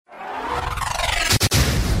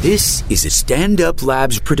This is a Stand Up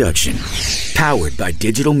Labs production, powered by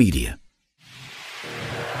digital media.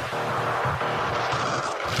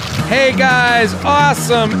 Hey guys,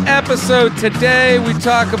 awesome episode today. We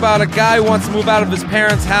talk about a guy who wants to move out of his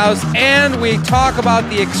parents' house, and we talk about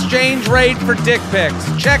the exchange rate for dick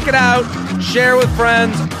pics. Check it out, share with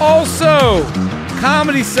friends. Also,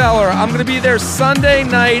 Comedy Cellar, I'm going to be there Sunday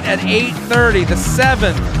night at 8:30, the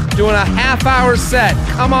 7th, doing a half-hour set.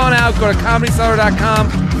 Come on out, go to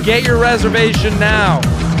ComedyCellar.com, get your reservation now.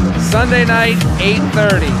 Sunday night,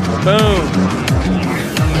 8:30. Boom.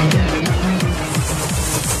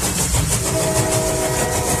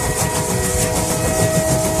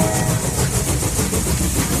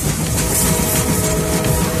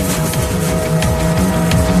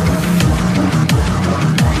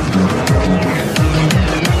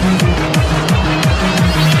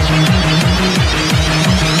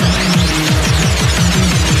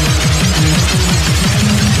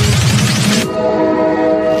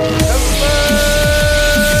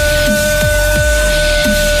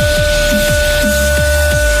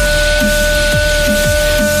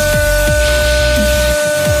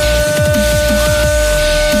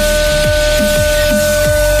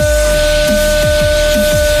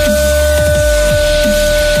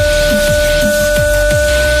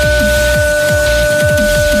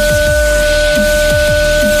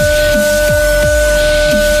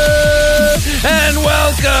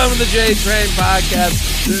 J-Train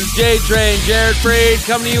Podcast. This is J-Train, Jared Freed,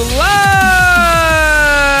 coming to you live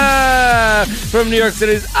from New York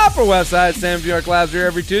City's Upper West Side. Sam New York Labs here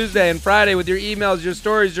every Tuesday and Friday with your emails, your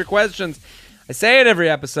stories, your questions. I say it every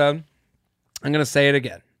episode. I'm going to say it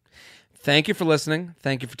again. Thank you for listening.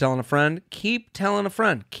 Thank you for telling a friend. Keep telling a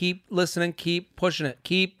friend. Keep listening. Keep pushing it.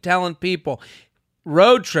 Keep telling people.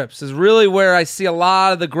 Road trips is really where I see a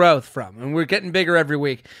lot of the growth from, and we're getting bigger every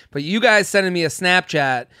week. But you guys sending me a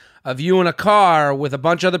Snapchat of you in a car with a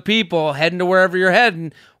bunch of other people heading to wherever you're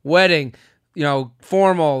heading, wedding,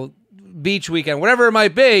 formal, beach weekend, whatever it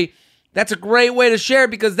might be, that's a great way to share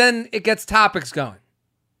because then it gets topics going.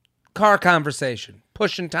 Car conversation,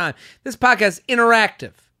 pushing time. This podcast is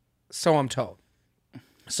interactive, so I'm told.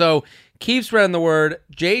 So keep spreading the word.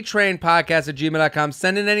 jtrainpodcast@gmail.com.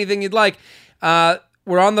 Send in anything you'd like.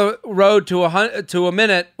 We're on the road to a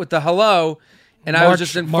minute with the hello. And I was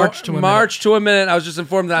just March to a minute. I was just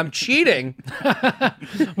informed that I'm cheating.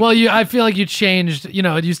 Well, I feel like you changed.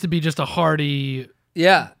 It used to be just a hearty,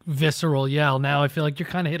 visceral yell. Now I feel like you're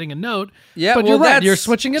kind of hitting a note. Yeah, but well, you're right. You're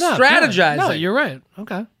switching it up. Strategizing. Yeah. No, you're right.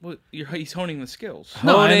 Okay. Well, he's honing the skills.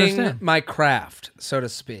 Honing I understand. my craft, so to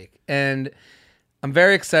speak. And I'm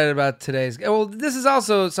very excited about today's. Well, this is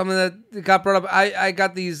also something that got brought up. I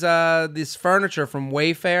got these furniture from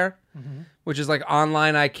Wayfair, which is like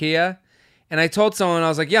online IKEA. And I told someone, I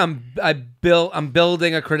was like, yeah, I'm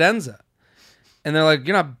building a credenza. And they're like,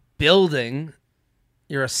 you're not building,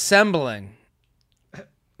 you're assembling.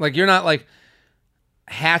 Like, you're not like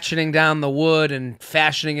hatcheting down the wood and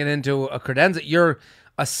fashioning it into a credenza. You're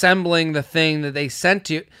assembling the thing that they sent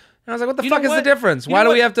to you. And I was like, what the fuck is the difference? Why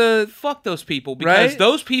do we have to... Fuck those people. Because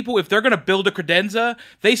those people, if they're going to build a credenza,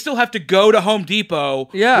 they still have to go to Home Depot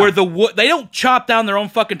where the wood... They don't chop down their own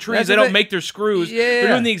fucking trees. They don't make their screws. Yeah. They're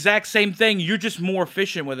doing the exact same thing. You're just more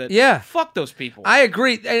efficient with it. Yeah. Fuck those people. I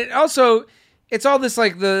agree. And also, it's all this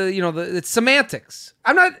like it's semantics.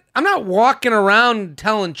 I'm not walking around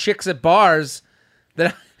telling chicks at bars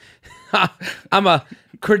that I'm a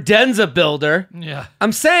credenza builder. Yeah.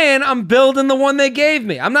 I'm saying I'm building the one they gave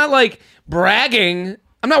me. I'm not like bragging.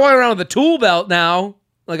 I'm not walking around with a tool belt now.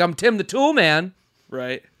 Like I'm Tim the Tool Man.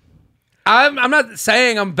 Right. I'm not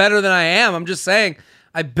saying I'm better than I am. I'm just saying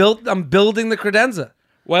I'm building the credenza.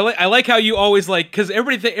 Well, I like how you always because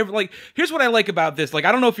everybody here's what I like about this. Like,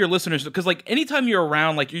 I don't know if your listeners, because like anytime you're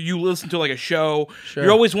around, like you listen to like a show, you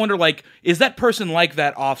always wonder like, is that person like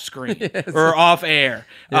that off screen or off air?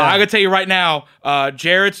 Yeah. I gotta tell you right now,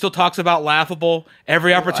 Jared still talks about Laughable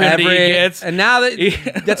every opportunity he gets. And now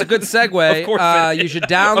that's a good segue. Of course you should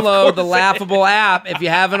download the Laughable app if you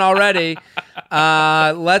haven't already.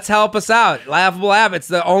 Let's help us out. Laughable app. It's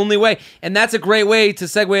the only way. And that's a great way to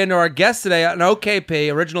segue into our guest today, an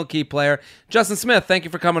OKP, original key player, Justin Smith. Thank you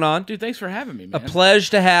for coming on. Dude, thanks for having me, man. A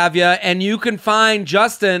pleasure to have you. And you can find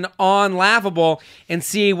Justin on Laughable and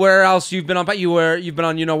see where else you've been on. You've been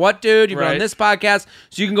on You Know What, Dude? You've been on this podcast.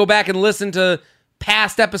 So you can go back and listen to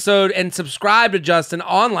past episode and subscribe to Justin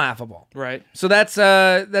on Laughable. Right. So that's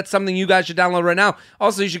something you guys should download right now.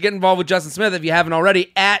 Also, you should get involved with Justin Smith if you haven't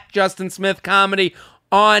already at Justin Smith Comedy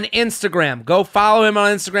on Instagram. Go follow him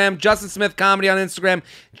on Instagram. Justin Smith Comedy on Instagram.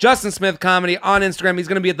 Justin Smith Comedy on Instagram. He's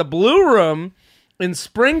going to be at the Blue Room in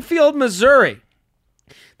Springfield, Missouri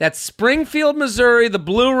That's Springfield, Missouri, the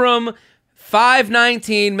Blue Room,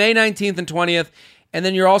 5/19, May 19th and 20th. And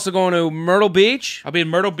then you're also going to Myrtle Beach? I'll be in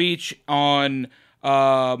Myrtle Beach on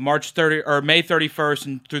March 30 or May 31st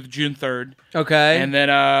and through June 3rd. Okay. And then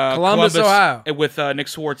Columbus, Ohio. With Nick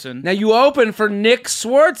Swartzen. Now you open for Nick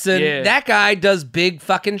Swartzen. Yeah. That guy does big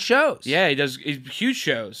fucking shows. Yeah, he does huge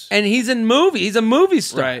shows. And he's in movies. He's a movie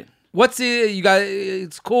star. Right. What's you got?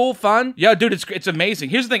 It's cool, fun. Yeah, dude, it's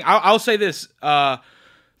amazing. Here's the thing. I'll say this.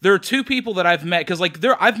 There are two people that I've met because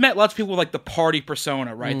I've met lots of people with like the party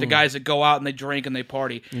persona, right? The guys that go out and they drink and they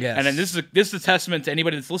party. Yes. And then this is a testament to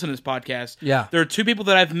anybody that's listening to this podcast. Yeah. There are two people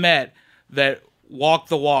that I've met that walk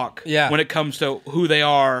the walk. Yeah. When it comes to who they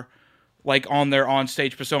are, like on their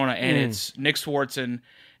on-stage persona, and it's Nick Swartzen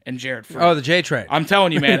and Jared Freed. Oh, the J Train. I'm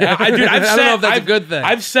telling you, man. I don't know if that's a good thing.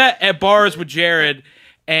 I've sat at bars with Jared,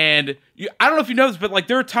 and I don't know if you know this, but like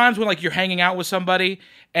there are times when like you're hanging out with somebody,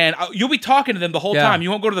 and you'll be talking to them the whole time. You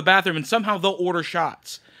won't go to the bathroom, and somehow they'll order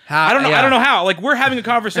shots. How? I don't know. Yeah. I don't know how. Like we're having a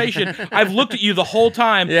conversation. I've looked at you the whole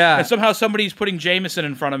time, Yeah. and somehow somebody's putting Jameson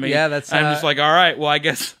in front of me. Yeah, that's. I'm just like, all right. Well, I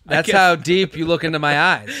guess that's how deep you look into my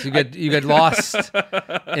eyes. You get lost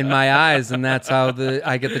in my eyes, and that's how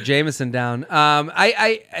I get the Jameson down.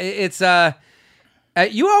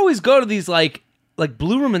 You always go to these like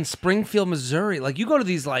Blue Room in Springfield, Missouri. Like you go to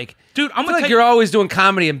these like, dude. I feel like you're always doing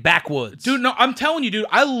comedy in backwoods, dude. No, I'm telling you, dude.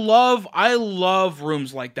 I love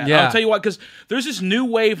rooms like that. Yeah. I'll tell you what, because there's this new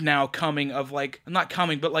wave now coming of like, not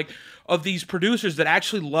coming, but like of these producers that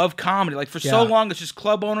actually love comedy. Like for so long, it's just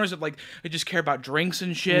club owners that like they just care about drinks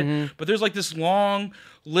and shit. But there's like this long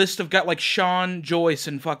list of like Sean Joyce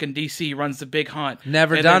in fucking DC runs The Big Hunt.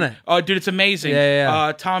 Never done it. Oh, dude, it's amazing.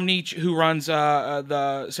 Yeah. Tom Nietzsche, who runs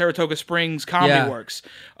the Saratoga Springs Comedy Works.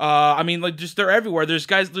 I mean, like just they're everywhere. There's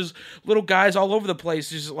little guys all over the place.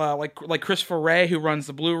 There's like Christopher Ray, who runs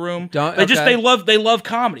the Blue Room. They love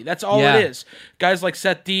comedy. That's all it is. Guys like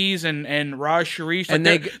Seth Dees and Raj Sharish, like and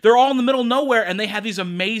they're all in the middle of nowhere, and they have these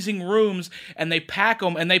amazing rooms, and they pack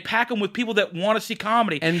them with people that want to see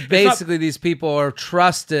comedy. And basically, these people are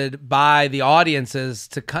trusted by the audiences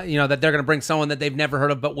to, that they're going to bring someone that they've never heard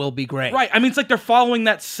of but will be great. Right. I mean, it's like they're following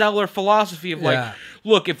that seller philosophy of like,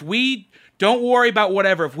 look, if we don't worry about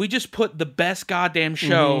whatever, if we just put the best goddamn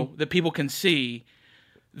show that people can see,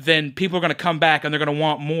 then people are going to come back and they're going to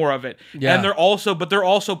want more of it. Yeah. And they're also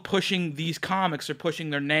pushing these comics. They're pushing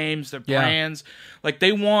their names, their brands. Like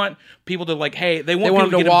they want people to like, hey, they want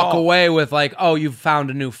them to walk involved. away with like, oh, you've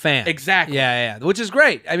found a new fan. Exactly. Yeah. Which is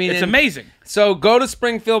great. I mean, it's amazing. So go to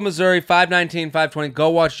Springfield, Missouri, 5/19, 5/20. Go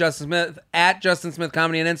watch Justin Smith at Justin Smith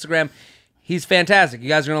Comedy on Instagram. He's fantastic. You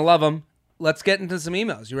guys are going to love him. Let's get into some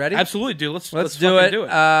emails. You ready? Absolutely, dude. Let's do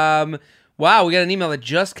it. Wow, we got an email that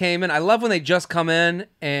just came in. I love when they just come in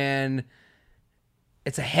and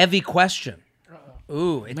it's a heavy question.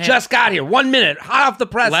 Ooh, it just got here. 1 minute, hot off the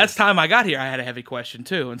press. Last time I got here, I had a heavy question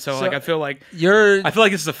too, and so like I feel like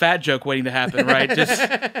this is a fat joke waiting to happen, right? Just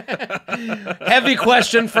heavy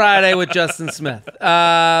question Friday with Justin Smith.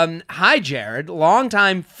 Hi, Jared,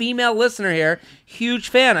 longtime female listener here, huge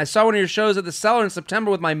fan. I saw one of your shows at the Cellar in September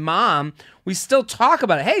with my mom. We still talk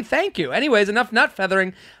about it. Hey, thank you. Anyways, enough nut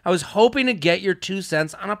feathering. I was hoping to get your 2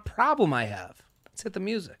 cents on a problem I have. Let's hit the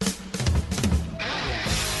music.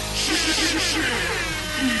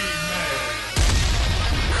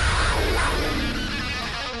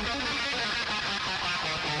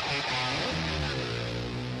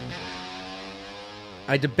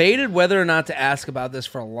 I debated whether or not to ask about this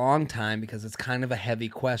for a long time because it's kind of a heavy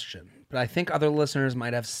question, but I think other listeners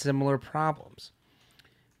might have similar problems.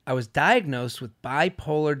 I was diagnosed with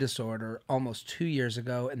bipolar disorder almost 2 years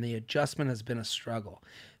ago, and the adjustment has been a struggle.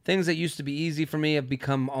 Things that used to be easy for me have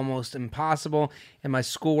become almost impossible, and my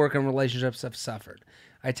schoolwork and relationships have suffered.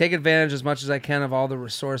 I take advantage as much as I can of all the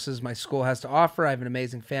resources my school has to offer. I have an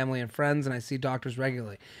amazing family and friends, and I see doctors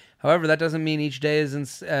regularly. However, that doesn't mean each day isn't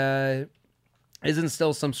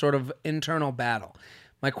still some sort of internal battle.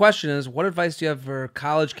 My question is, what advice do you have for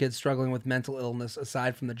college kids struggling with mental illness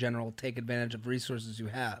aside from the general take advantage of resources you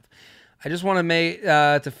have? I just want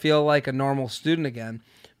to feel like a normal student again,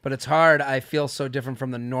 but it's hard. I feel so different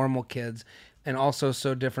from the normal kids and also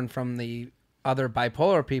so different from the other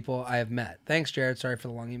bipolar people I have met. Thanks, Jared. Sorry for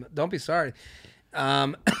the long email. Don't be sorry.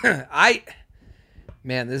 This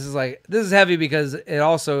is heavy because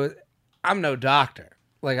I'm no doctor.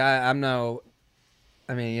 Like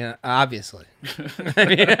obviously.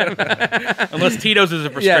 Unless Tito's is a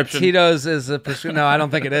prescription. Yeah, Tito's is a prescription. No, I don't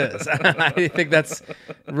think it is. I think that's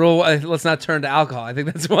rule. Let's not turn to alcohol. I think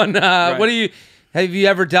that's one. Right. Have you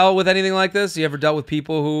ever dealt with anything like this? You ever dealt with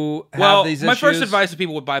people who have these issues? My first advice to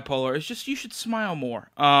people with bipolar is just you should smile more.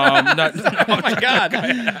 Oh my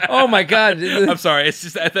god! Oh my god! I'm sorry. It's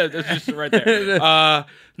just right there.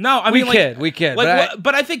 No, I mean, we kid.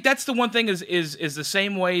 But I think that's the one thing is the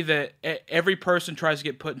same way that every person tries to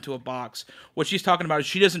get put into a box. What she's talking about is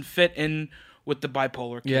she doesn't fit in with the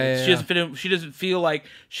bipolar kids. She doesn't fit in. She doesn't feel like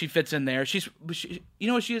she fits in there. She's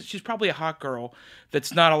probably a hot girl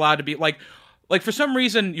that's not allowed to be like for some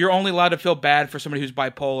reason you're only allowed to feel bad for somebody who's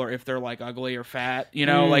bipolar if they're like ugly or fat.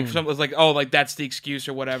 Like someone's like, oh, like that's the excuse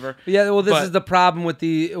or whatever. Yeah, well, this is the problem with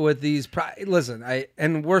these. Listen,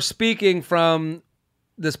 and we're speaking from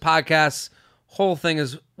this podcast. Whole thing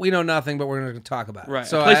is we know nothing, but we're going to talk about it. Right.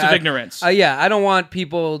 So a place of ignorance. I don't want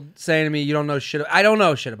people saying to me, "You don't know shit." I don't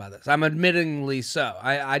know shit about this. I'm admittingly so.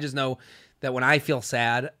 I just know that when I feel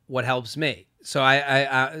sad, what helps me. So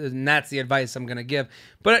and that's the advice I'm going to give.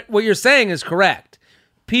 But what you're saying is correct.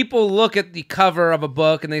 People look at the cover of a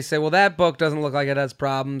book and they say, "Well, that book doesn't look like it has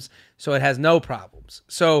problems, so it has no problems."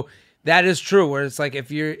 So that is true. Where it's like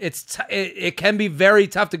it can be very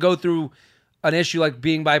tough to go through an issue like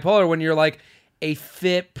being bipolar when you're like a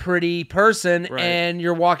fit, pretty person, right, and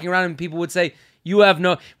you're walking around and people would say, you have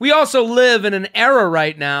no... We also live in an era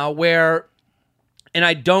right now where, and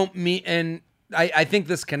I don't mean, and I think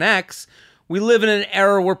this connects, we live in an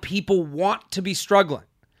era where people want to be struggling.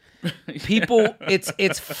 People,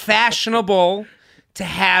 it's fashionable to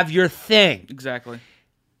have your thing. Exactly.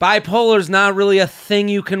 Bipolar is not really a thing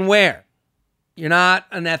you can wear. You're not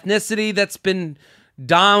an ethnicity that's been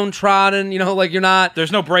downtrodden, like you're not...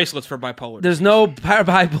 There's no bracelets for bipolar. There's no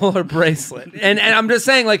bipolar bracelet. And I'm just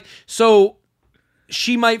saying, like, so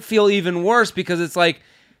she might feel even worse because it's like,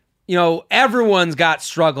 everyone's got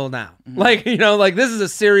struggle now. Mm-hmm. Like this is a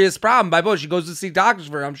serious problem. Bipolar, she goes to see doctors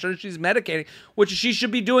for it. I'm sure she's medicating, which she should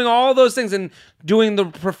be doing all those things and doing the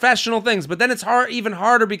professional things. But then it's even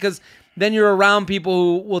harder because then you're around people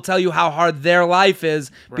who will tell you how hard their life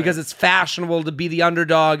is because it's fashionable to be the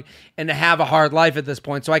underdog and to have a hard life at this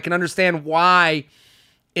point. So I can understand why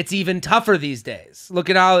it's even tougher these days. Look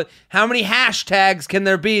at how many hashtags can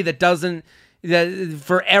there be that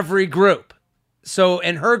for every group. So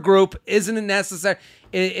in her group, isn't it necessary?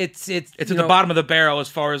 It's at the bottom of the barrel as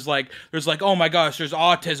far as like there's like, oh my gosh, there's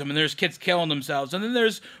autism and there's kids killing themselves and then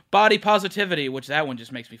there's body positivity, which that one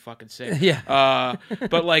just makes me fucking sick. Yeah.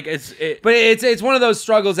 But like but it's one of those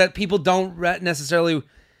struggles that people don't necessarily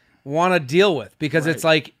want to deal with because it's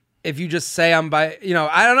like if you just say I'm I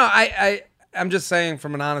don't know, I'm just saying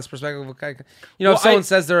from an honest perspective. If someone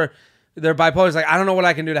says they're bipolar, it's like I don't know what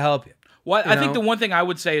I can do to help you. Well, I think the one thing I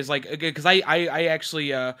would say is like because I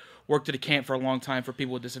actually worked at a camp for a long time for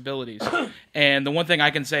people with disabilities, and the one thing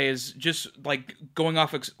I can say is just like going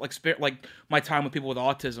off like my time with people with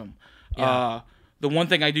autism. Yeah. The one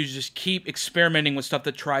thing I do is just keep experimenting with stuff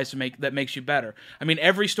that makes you better. I mean,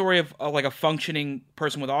 every story of like a functioning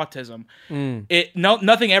person with autism,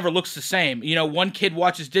 nothing ever looks the same. One kid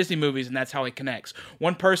watches Disney movies and that's how he connects.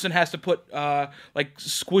 One person has to put like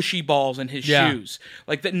squishy balls in his shoes.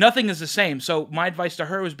 Like that, nothing is the same. So my advice to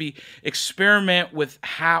her would be experiment with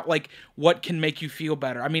what can make you feel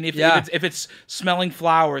better. I mean, if it's smelling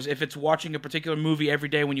flowers, if it's watching a particular movie every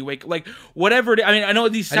day when you wake, like whatever. I mean, I know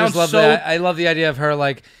these sound I love the idea of her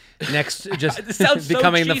like next just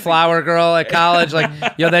becoming the flower girl at college. Like,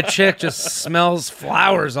 that chick just smells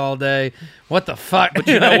flowers all day. What the fuck? But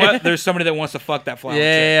you know what? There's somebody that wants to fuck that flower.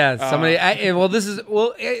 Yeah. Somebody.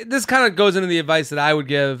 This kind of goes into the advice that I would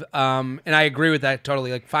give, and I agree with that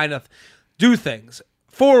totally. Like, do things.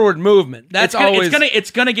 Forward movement.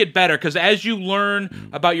 It's gonna get better because as you learn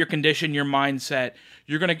about your condition, your mindset,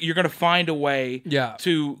 you're gonna find a way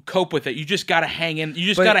to cope with it. You just gotta hang in.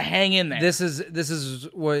 Gotta hang in there. This is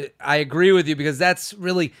what I agree with you because that's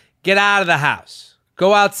really get out of the house.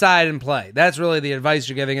 Go outside and play. That's really the advice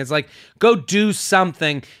you're giving. It's like go do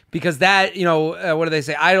something because that what do they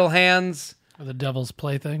say? Idle hands. Or the devil's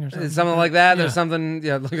plaything or something like that. There's something.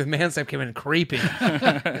 Look at Manscaped came in creepy.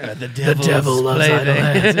 The devil loves idle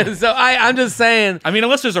hands. So I'm just saying. I mean,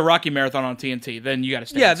 unless there's a Rocky Marathon on TNT, then you got to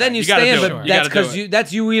stay. Yeah, then you stay in. But that's because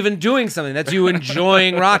that's you even doing something. That's you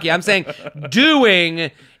enjoying Rocky. I'm saying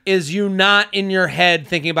doing is you not in your head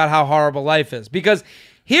thinking about how horrible life is. Because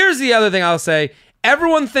here's the other thing I'll say.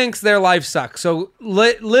 Everyone thinks their life sucks. So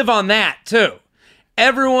live on that too.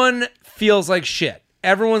 Everyone feels like shit.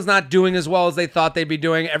 Everyone's not doing as well as they thought they'd be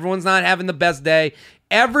doing. Everyone's not having the best day.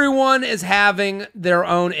 Everyone is having their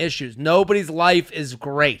own issues. Nobody's life is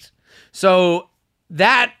great. So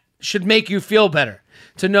that should make you feel better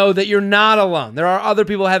to know that you're not alone. There are other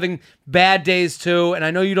people having bad days too, and I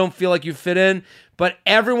know you don't feel like you fit in, But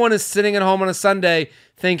everyone is sitting at home on a Sunday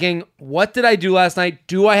thinking, what did I do last night?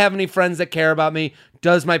 Do I have any friends that care about me?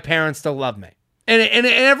 Does my parents still love me? And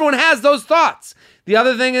everyone has those thoughts. The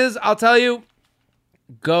other thing is, I'll tell you,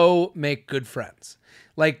 go make good friends.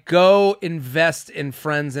 Like, go invest in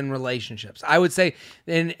friends and relationships. I would say,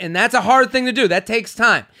 and that's a hard thing to do. That takes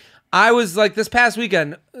time. I was like, this past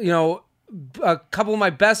weekend, a couple of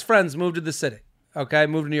my best friends moved to the city. Okay,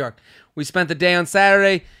 moved to New York. We spent the day on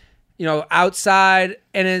Saturday, outside,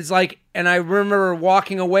 and it's like, and I remember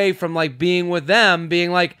walking away from like being with them,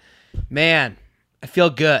 being like, man, I feel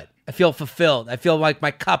good. I feel fulfilled. I feel like my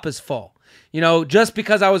cup is full. Just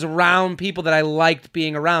because I was around people that I liked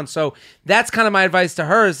being around. So that's kind of my advice to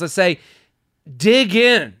her is to say, dig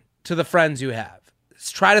in to the friends you have.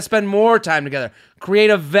 Try to spend more time together. Create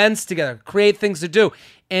events together. Create things to do.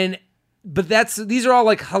 But these are all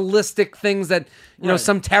like holistic things that,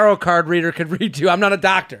 some tarot card reader could read to. I'm not a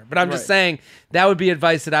doctor, but I'm just saying that would be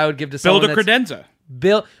advice that I would give to someone. Build a credenza.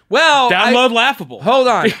 Download Laughable. Hold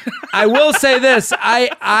on. I will say this.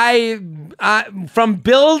 I from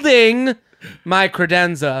building my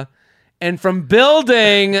credenza and from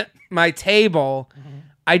building my table,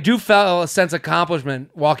 I do feel a sense of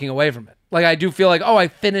accomplishment walking away from it. Like I do feel like, I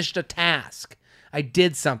finished a task. I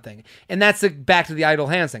did something. And that's back to the idle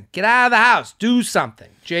hands thing. Get out of the house. Do something.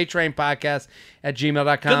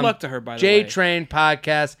 JTrainPodcast@gmail.com. Good luck to her, by the way.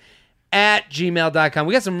 JTrainPodcast@gmail.com.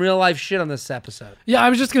 We got some real life shit on this episode. Yeah, I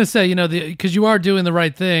was just going to say, because you are doing the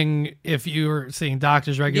right thing if you're seeing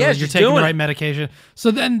doctors regularly, you're taking the right medication.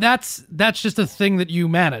 So then that's just a thing that you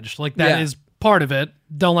manage. Like that is part of it.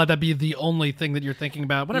 Don't let that be the only thing that you're thinking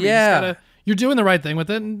about. Whatever. You're doing the right thing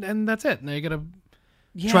with it, and that's it. Now you got to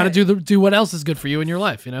try to do what else is good for you in your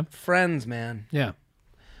life, Friends, man. Yeah.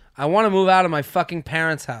 I want to move out of my fucking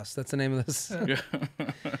parents' house. That's the name of this.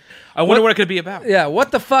 I wonder what it could be about. Yeah,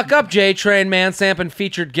 what the fuck up, J-Train, Man Samp, and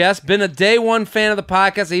featured guest. Been a day one fan of the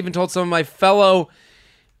podcast. I even told some of my fellow,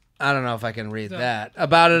 I don't know if I can read that,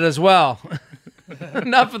 about it as well.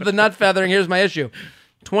 Enough of the nut feathering. Here's my issue.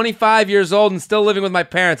 25 years old and still living with my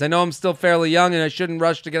parents. I know I'm still fairly young and I shouldn't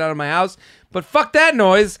rush to get out of my house, but fuck that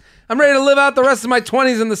noise. I'm ready to live out the rest of my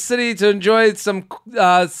 20s in the city to enjoy some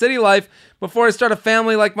city life before I start a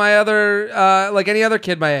family like any other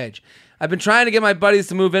kid my age. I've been trying to get my buddies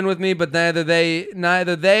to move in with me, but they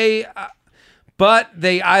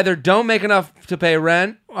either don't make enough to pay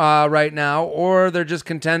rent right now, or they're just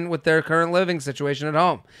content with their current living situation at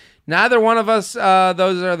home. Neither one of us,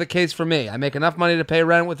 those are the case for me. I make enough money to pay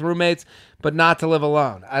rent with roommates, but not to live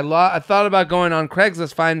alone. I thought about going on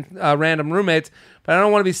Craigslist, find random roommates, but I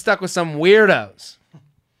don't want to be stuck with some weirdos.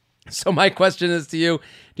 So my question is to you, do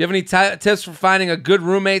you have any tips for finding a good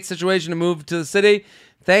roommate situation to move to the city?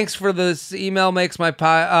 Thanks for this email. Makes the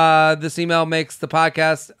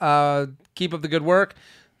podcast. Keep up the good work.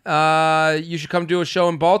 You should come do a show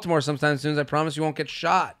in Baltimore sometime soon. I promise you won't get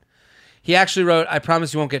shot. He actually wrote, I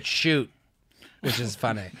promise you won't get shoot, which is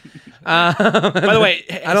funny. By the way,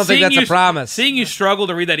 I don't think that's a promise. Seeing you struggle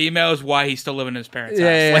to read that email is why he's still living in his parents' house.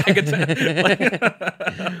 Yeah.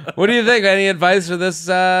 What do you think? Any advice for this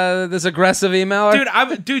aggressive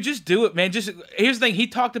emailer? Dude, just do it, man. Here's the thing. He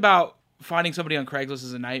talked about finding somebody on Craigslist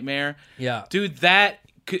is a nightmare. Yeah. Dude, that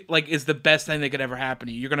is the best thing that could ever happen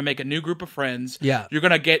to you. You're going to make a new group of friends. Yeah. You're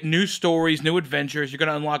going to get new stories, new adventures. You're going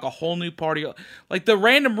to unlock a whole new party. Like the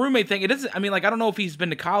random roommate thing, it isn't, I don't know if he's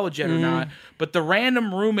been to college yet or not, but the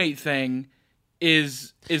random roommate thing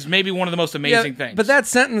is maybe one of the most amazing things. But that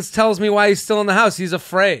sentence tells me why he's still in the house. He's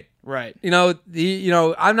afraid. Right.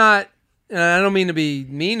 I'm not, and I don't mean to be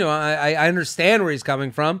mean to him. I understand where he's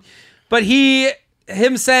coming from, but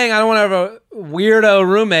him saying, I don't want to have a weirdo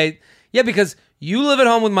roommate. Yeah, because you live at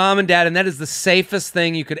home with mom and dad, and that is the safest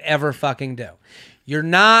thing you could ever fucking do. You're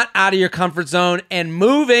not out of your comfort zone, and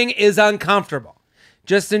moving is uncomfortable.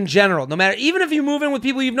 Just in general. No matter, even if you move in with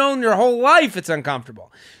people you've known your whole life, it's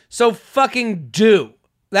uncomfortable. So fucking do.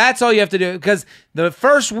 That's all you have to do, because the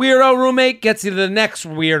first weirdo roommate gets you to the next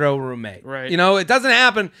weirdo roommate. Right. It doesn't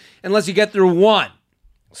happen unless you get through one.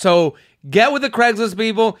 So get with the Craigslist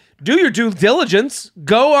people. Do your due diligence.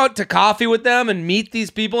 Go out to coffee with them and meet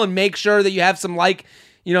these people and make sure that you have some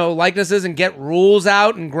likenesses and get rules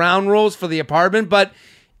out and ground rules for the apartment. But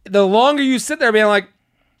the longer you sit there being like,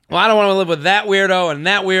 well, I don't want to live with that weirdo and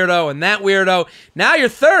that weirdo and that weirdo. Now you're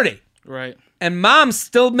 30. Right. And mom's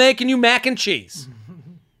still making you mac and cheese.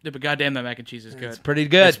 Yeah, but goddamn, that mac and cheese is good. It's pretty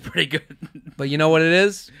good. It's pretty good. But you know what it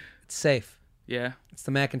is? It's safe. Yeah. It's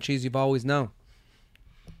the mac and cheese you've always known.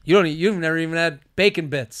 You've never even had bacon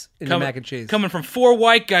bits in your mac and cheese. Coming from 4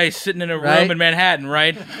 white guys sitting in a room in Manhattan,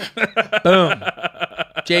 right? Boom.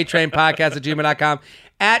 JTrainPodcast@gmail.com.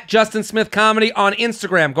 at Justin Smith Comedy on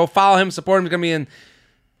Instagram. Go follow him, support him. He's going to be in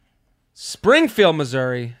Springfield,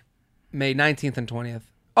 Missouri, May 19th and 20th.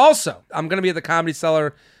 Also, I'm going to be at the Comedy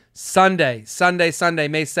Cellar Sunday, May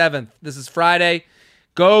 7th. This is Friday.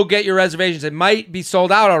 Go get your reservations. It might be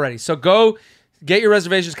sold out already. So go get your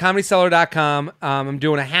reservations, comedycellar.com. I'm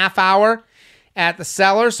doing a half hour at the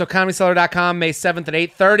Cellar. So comedycellar.com, May 7th at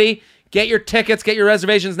 8:30. Get your tickets, get your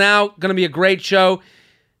reservations now. Going to be a great show.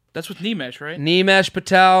 That's with Nimesh, right? Nimesh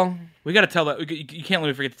Patel. We got to tell that. You can't let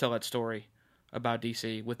me forget to tell that story about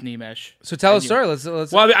DC with Nimesh. So tell a story. Let's.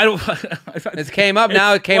 Well, I mean, I don't. It came up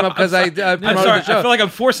now. It came up because I promoted the show. I feel like I'm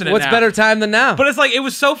forcing it. What's now. better time than now? But it's like it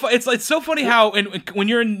was so. It's so funny how when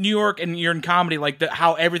you're in New York and you're in comedy, like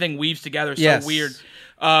how everything weaves together. So weird.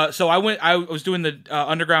 So I was doing the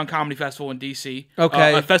Underground Comedy Festival in DC.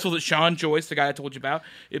 Okay. A festival that Sean Joyce, the guy I told you about,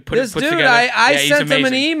 puts together. I sent him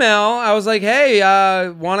an email. I was like, hey,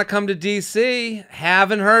 want to come to DC?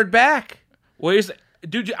 Haven't heard back. Well,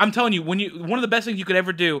 dude, I'm telling you, one of the best things you could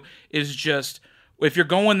ever do is just, if you're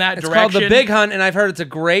going that direction. It's called The Big Hunt, and I've heard it's a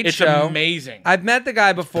great show. It's amazing. I've met the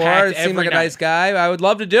guy before. It seemed like a nice guy. I would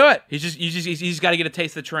love to do it. He's got to get a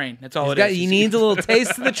taste of the train. That's all it is. He needs a little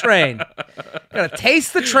taste of the train. Got to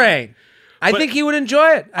taste the train. I think he would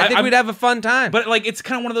enjoy it. I think we'd have a fun time. But like, it's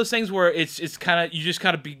kind of one of those things where it's kind of, you just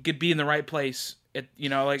gotta be in the right place.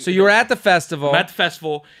 So you were at the festival. I'm at the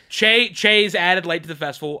festival. Che's added late to the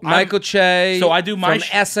festival. Michael Che. So I do my from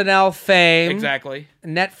SNL fame, exactly.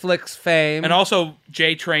 Netflix fame, and also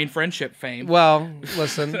J Train friendship fame. Well,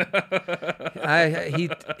 listen, he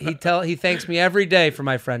thanks me every day for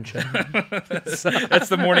my friendship. That's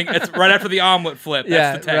the morning. It's right after the omelet flip.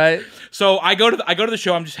 That's the text. Right. So I go to the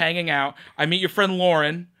show. I'm just hanging out. I meet your friend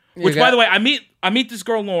Lauren. Which, by the way, I meet this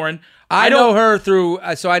girl Lauren. I know her through.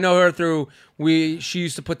 She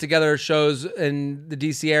used to put together shows in the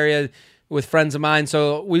DC area with friends of mine.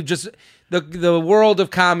 So we've just the world of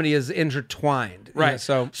comedy is intertwined. Right.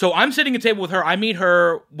 Yeah, so I'm sitting at a table with her. I meet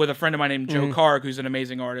her with a friend of mine named Joe Karg, who's an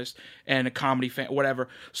amazing artist and a comedy fan, whatever.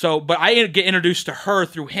 So, but I get introduced to her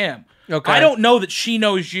through him. Okay. I don't know that she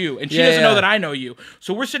knows you, and she doesn't know that I know you.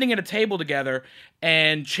 So we're sitting at a table together,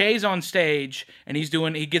 and Che's on stage, and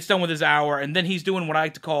he gets done with his hour, and then he's doing what I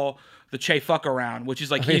like to call the Che fuck around, which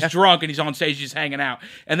is like he's drunk and he's on stage, he's hanging out,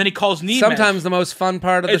 and then he calls Nimesh. Sometimes the most fun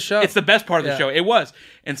part of the show. It's the best part of the show. It was,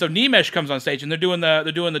 and so Nimesh comes on stage, and they're doing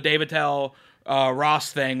the Dave Attell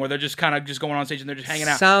Ross thing where they're just kind of just going on stage and they're just hanging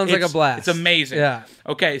out. Sounds like a blast. It's amazing. Yeah.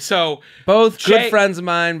 Okay, so both good friends of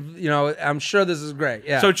mine. I'm sure this is great.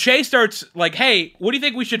 Yeah. So Che starts like, "Hey, what do you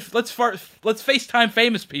think we should let's FaceTime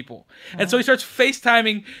famous people?" And so he starts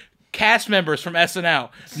FaceTiming cast members from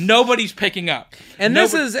SNL. Nobody's picking up. And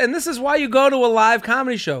this is why you go to a live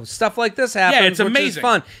comedy show. Stuff like this happens. Yeah, it's amazing. Which is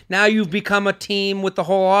fun. Now you've become a team with the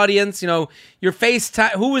whole audience. You're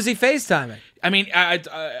FaceTime. Who was he FaceTiming? I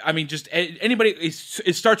mean, just anybody.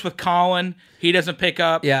 It starts with Colin. He doesn't pick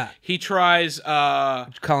up. Yeah. He tries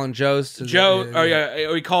Colin Jost.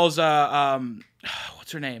 Or he calls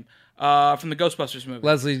what's her name? From the Ghostbusters movie.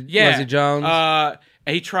 Leslie Jones.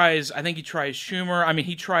 I think he tries Schumer. I mean,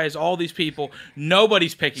 he tries all these people.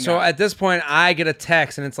 Nobody's picking up. So at this point, I get a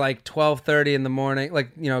text, and it's like 12:30 in the morning,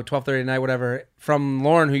 12:30 at night, whatever, from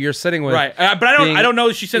Lauren, who you're sitting with. Right. But I don't know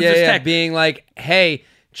if she sends this text. Being like, hey,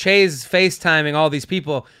 Che's FaceTiming all these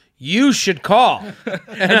people. You should call.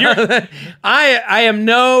 I am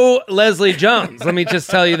no Leslie Jones. Let me just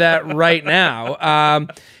tell you that right now.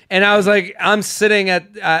 And I was like, I'm sitting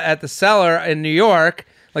at the Cellar in New York.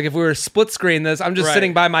 Like if we were split screen this, I'm just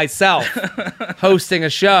sitting by myself hosting a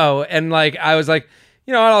show. And like, I was like,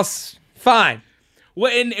 you know what else? Fine.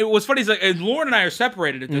 Well, and it was funny. Is like, and Lauren and I are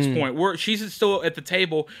separated at this point. She's still at the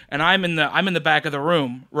table, and I'm in the back of the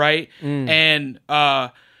room, right? And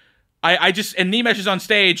I just and Nimesh is on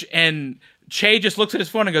stage, and Che just looks at his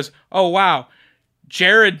phone and goes, "Oh wow,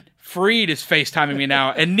 Jared Freed is FaceTiming me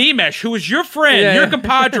now." And Nimesh, who is your friend, your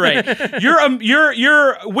compadre,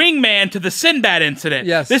 your wingman to the Sinbad incident.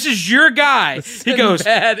 Yes, this is your guy. He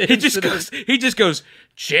just goes.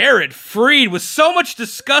 Jared Freed with so much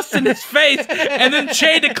disgust in his face, and then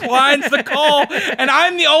Che declines the call, and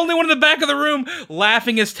I'm the only one in the back of the room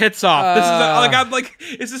laughing his tits off.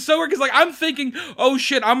 This is so weird because I'm thinking, oh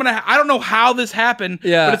shit, I don't know how this happened,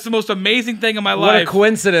 but it's the most amazing thing in my life. What a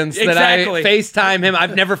coincidence that I FaceTime him.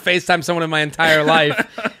 I've never FaceTimed someone in my entire life.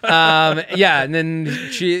 And then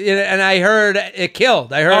and I heard it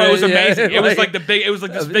killed. I heard it was amazing. It was like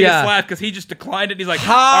this biggest laugh because he just declined it. And he's like,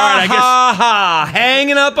 all right, I guess. Ha.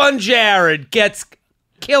 Hanging up on Jared gets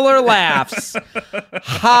killer laughs.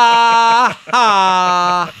 Ha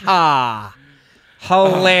ha ha.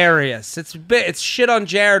 Hilarious. It's shit on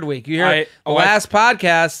Jared week. You hear last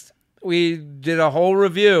podcast, we did a whole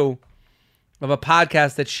review of a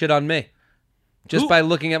podcast that shit on me. Just by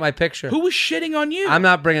looking at my picture. Who was shitting on you? I'm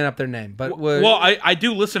not bringing up their name, but I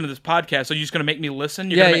do listen to this podcast. So you're just gonna make me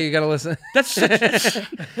listen? You gotta listen. That's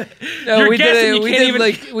no, we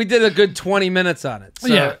did a good 20 minutes on it.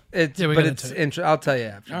 So I'll tell you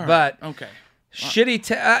after. Right. But okay,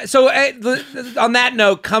 shitty. So on that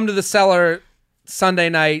note, come to the Cellar Sunday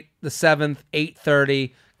night, the 7th,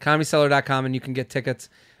 8:30, ComedyCellar.com, and you can get tickets.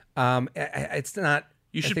 It's not.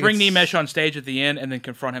 You should bring Nimesh on stage at the end and then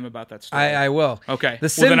confront him about that story. I will. Okay. The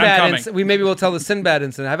Sinbad incident. Maybe we'll tell the Sinbad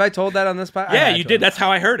incident. Have I told that on this podcast? Yeah, you did. That's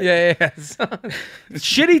how I heard it. Yeah.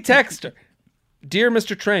 Shitty texter. Dear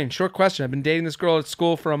Mr. Train, short question. I've been dating this girl at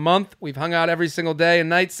school for a month. We've hung out every single day and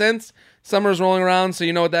night since. Summer's rolling around, so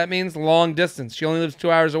you know what that means. Long distance. She only lives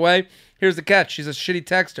 2 hours away. Here's the catch. She's a shitty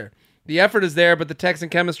texter. The effort is there, but the text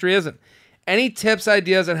and chemistry isn't. Any tips,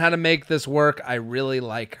 ideas on how to make this work? I really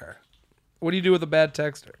like her. What do you do with a bad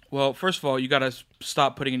texter? Well, first of all, you got to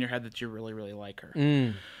stop putting in your head that you really, really like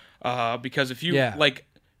her. Because if you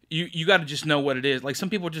you got to just know what it is. Like some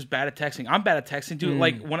people are just bad at texting. I'm bad at texting too.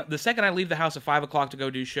 Like the second I leave the house at 5 o'clock to go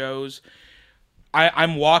do shows,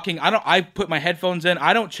 I'm walking. I put my headphones in.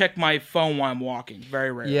 I don't check my phone while I'm walking.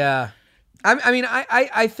 Very rarely. Yeah,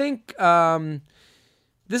 I think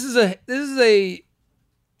this is a.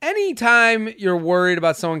 Anytime you're worried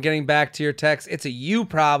about someone getting back to your text, it's a you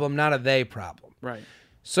problem, not a they problem. Right.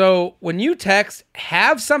 So when you text,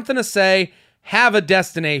 have something to say, have a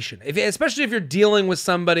destination. Especially if you're dealing with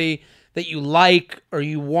somebody that you like or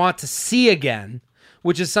you want to see again,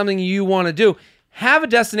 which is something you want to do, have a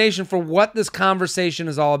destination for what this conversation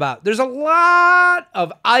is all about. There's a lot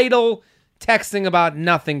of idle texting about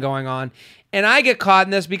nothing going on. And I get caught in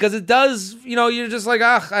this because it does, you're just like,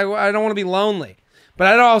 I don't want to be lonely. But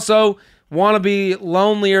I'd also want to be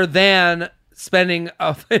lonelier than spending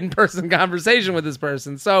an in-person conversation with this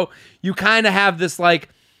person. So you kind of have this like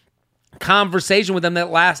conversation with them that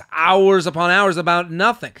lasts hours upon hours about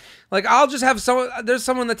nothing. Like I'll just have there's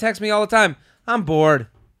someone that texts me all the time. I'm bored.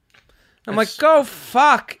 I'm like, go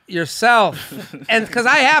fuck yourself. And because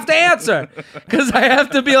I have to answer. Because I have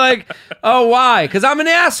to be like, oh, why? Because I'm an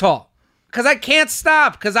asshole. Because I can't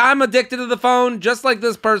stop. Because I'm addicted to the phone, just like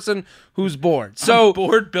this person who's bored. So I'm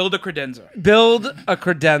bored, build a credenza. Build a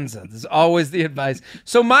credenza. This is always the advice.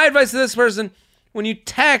 So my advice to this person, when you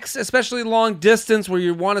text, especially long distance where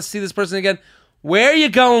you want to see this person again, where are you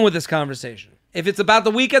going with this conversation? If it's about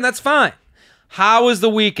the weekend, that's fine. How was the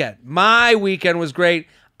weekend? My weekend was great.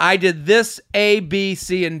 I did this, A, B,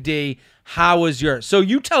 C, and D. How was yours? So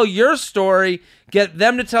you tell your story, get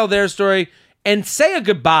them to tell their story, and say a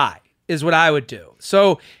goodbye. Is what I would do.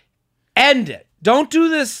 So end it. Don't do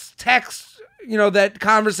this text, that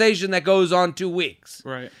conversation that goes on 2 weeks.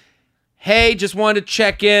 Right. Hey, just wanted to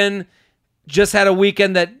check in. Just had a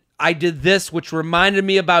weekend that I did this, which reminded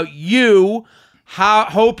me about you.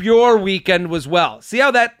 Hope your weekend was well. See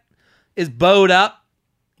how that is bowed up?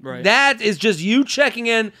 Right. That is just you checking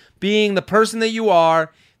in, being the person that you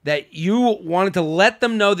are, that you wanted to let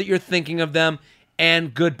them know that you're thinking of them,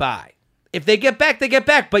 and goodbye. If they get back, they get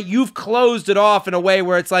back. But you've closed it off in a way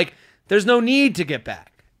where it's like, there's no need to get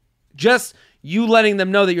back. Just you letting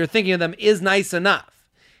them know that you're thinking of them is nice enough.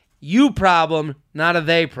 You problem, not a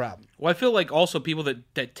they problem. Well, I feel like also people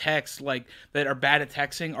that text, like, that are bad at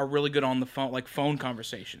texting are really good on the phone, like phone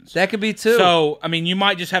conversations. That could be too. So, you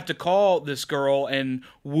might just have to call this girl and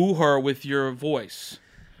woo her with your voice.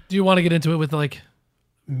 Do you want to get into it with, like,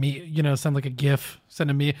 me, send like a GIF, send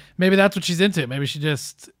a me? Maybe that's what she's into. Maybe she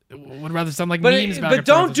just would rather sound like memes about but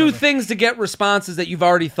don't do things to get responses that you've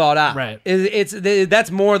already thought out. Right.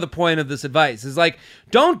 That's more the point of this advice. Is like,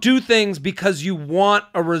 don't do things because you want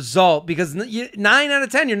a result, because 9 out of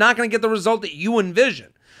 10 you're not going to get the result that you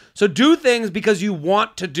envision. So do things because you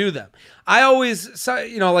want to do them. I always,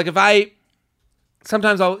 like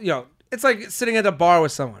sometimes I'll, it's like sitting at a bar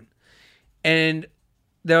with someone and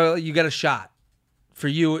you get a shot for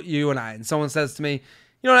you and I, and someone says to me,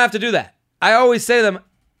 you don't have to do that. I always say to them,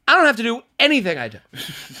 I don't have to do anything I do.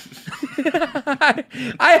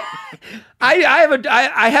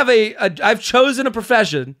 I've chosen a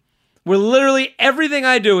profession where literally everything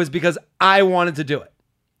I do is because I wanted to do it.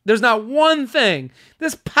 There's not one thing.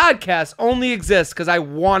 This podcast only exists because I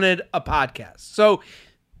wanted a podcast. So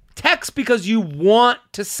text because you want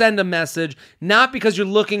to send a message, not because you're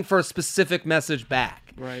looking for a specific message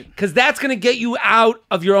back. Right. Because that's going to get you out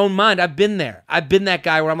of your own mind. I've been there. I've been that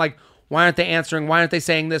guy where I'm like, why aren't they answering? Why aren't they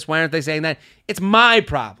saying this? Why aren't they saying that? It's my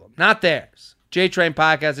problem, not theirs.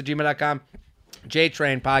 JTrainPodcast@gmail.com.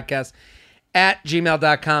 JTrainPodcast. at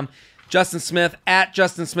gmail.com. Justin Smith at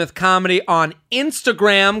Justin Smith Comedy on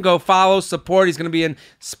Instagram. Go follow, support. He's going to be in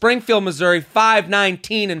Springfield, Missouri, 5,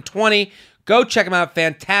 19, and 20. Go check him out.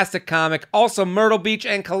 Fantastic comic. Also, Myrtle Beach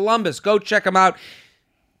and Columbus. Go check him out.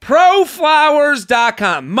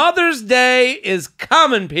 Proflowers.com. Mother's Day is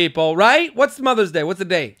coming, people, right? What's Mother's Day? What's the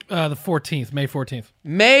date? The 14th, May 14th.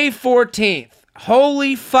 May 14th.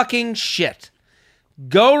 Holy fucking shit.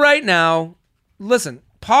 Go right now. Listen.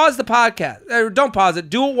 Pause the podcast. Don't pause it.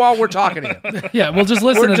 Do it while we're talking to you. Yeah, we'll just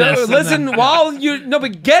listen to this. Listen while you... No,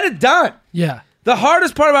 but get it done. Yeah. The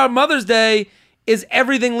hardest part about Mother's Day is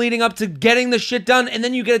everything leading up to getting the shit done, and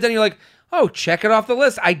then you get it done, you're like, oh, check it off the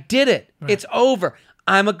list. I did it. Right. It's over.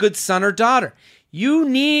 I'm a good son or daughter. You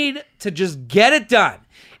need to just get it done.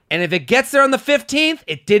 And if it gets there on the 15th,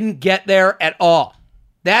 it didn't get there at all.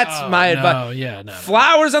 That's my advice. No.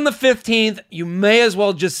 Flowers on the 15th, you may as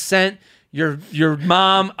well just send... Your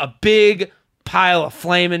mom a big pile of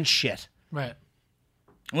flaming shit. Right.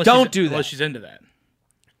 Don't do that. Unless she's into that.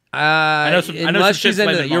 I know unless she's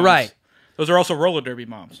into that. You're right. Those are also roller derby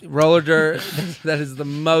moms. Roller derby. That is the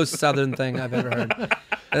most Southern thing I've ever heard.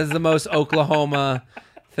 That is the most Oklahoma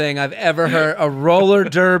thing I've ever heard. A roller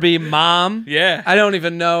derby mom. Yeah. I don't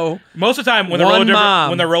even know. Most of the time when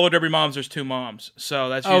they're roller derby moms, there's 2 moms. So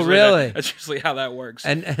that's usually that's usually how that works.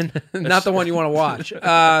 And not the one you want to watch.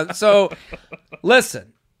 So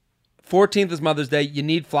listen, 14th is Mother's Day. You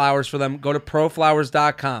need flowers for them. Go to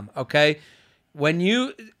proflowers.com. Okay.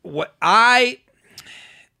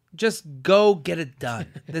 Just go get it done.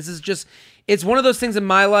 This is just, it's one of those things in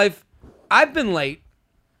my life. I've been late.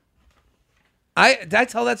 Did I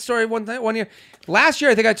tell that story one year? Last year,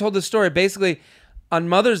 I think I told this story. Basically, on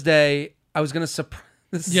Mother's Day, I was going to surprise.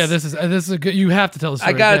 This is a good. You have to tell the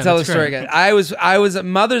story. I got to tell the story again. I was at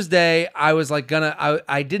Mother's Day. I was like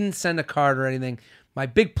I didn't send a card or anything. My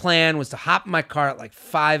big plan was to hop in my car at like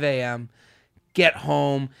 5 a.m., get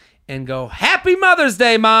home, and go, Happy Mother's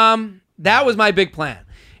Day, Mom. That was my big plan.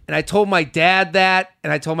 And I told my dad that,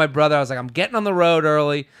 and I told my brother, I was like, I'm getting on the road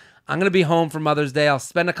early. I'm going to be home for Mother's Day. I'll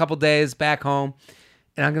spend a couple days back home,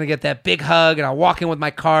 and I'm going to get that big hug, and I'll walk in with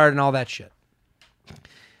my card and all that shit.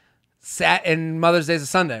 And Mother's Day is a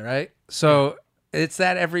Sunday, right? So it's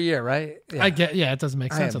that every year, right? Yeah. It doesn't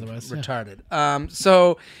make sense otherwise. Retarded.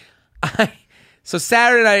 So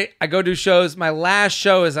Saturday night, I go do shows. My last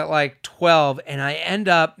show is at like 12, and I end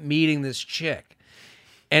up meeting this chick.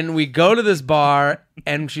 And we go to this bar,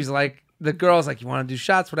 and she's like, the girl's like, you want to do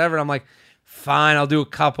shots, whatever? And I'm like, fine, I'll do a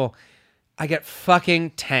couple. I get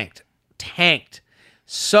fucking tanked.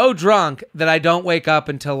 So drunk that I don't wake up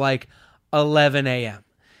until like 11 a.m.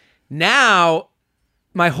 Now,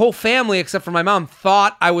 my whole family, except for my mom,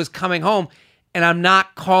 thought I was coming home, and I'm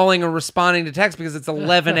not calling or responding to text because it's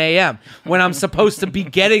 11 a.m. when I'm supposed to be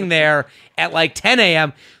getting there at like 10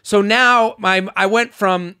 a.m. So now I went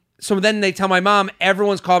from... So then they tell my mom,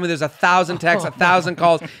 everyone's called me. There's 1,000 texts, 1,000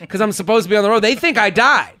 calls because I'm supposed to be on the road. They think I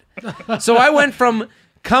died. So I went from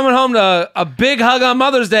coming home to a big hug on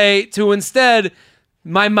Mother's Day to instead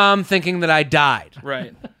my mom thinking that I died.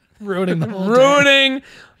 Right. Ruining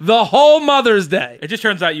the whole Mother's Day. It just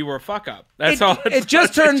turns out you were a fuck up. That's all. It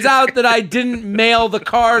just turns out that I didn't mail the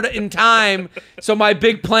card in time. So my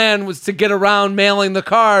big plan was to get around mailing the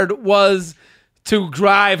card was to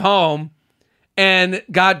drive home. And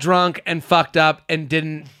got drunk and fucked up and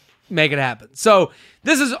didn't make it happen. So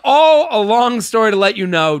this is all a long story to let you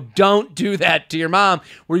know, don't do that to your mom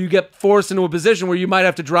where you get forced into a position where you might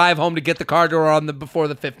have to drive home to get the card to her before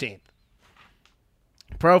the 15th.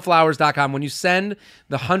 Proflowers.com. When you send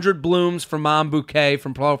the 100 blooms for Mom bouquet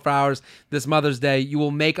from Proflowers this Mother's Day, you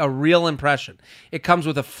will make a real impression. It comes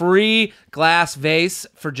with a free glass vase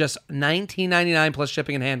for just $19.99 plus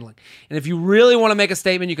shipping and handling. And if you really want to make a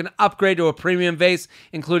statement, you can upgrade to a premium vase,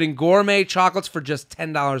 including gourmet chocolates for just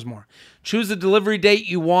 $10 more. Choose the delivery date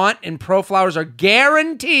you want, and Proflowers are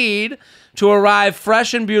guaranteed to arrive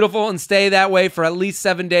fresh and beautiful and stay that way for at least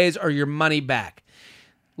 7 days or your money back.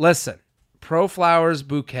 Listen. Proflowers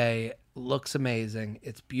bouquet looks amazing.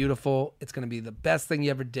 It's beautiful. It's going to be the best thing you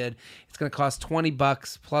ever did. It's going to cost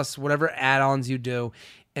 $20 plus whatever add-ons you do.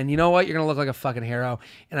 And you know what? You're going to look like a fucking hero.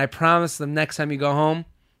 And I promise the next time you go home,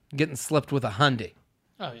 you're getting slipped with $100.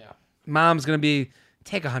 Oh, yeah. Mom's going to be,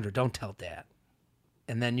 take $100. Don't tell Dad.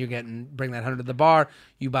 And then bring that $100 to the bar.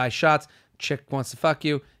 You buy shots. Chick wants to fuck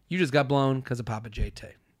you. You just got blown because of Papa JT.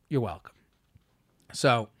 You're welcome.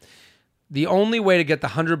 So... the only way to get the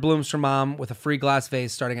 100 blooms from Mom with a free glass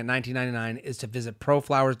vase starting at $19.99 is to visit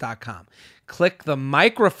proflowers.com. Click the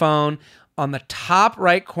microphone On the top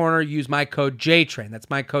right corner, use my code JTRAIN. That's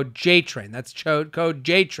my code JTRAIN. That's code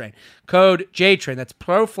JTRAIN. Code JTRAIN. That's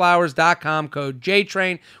proflowers.com, code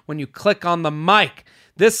JTRAIN when you click on the mic.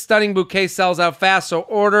 This stunning bouquet sells out fast, so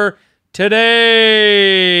order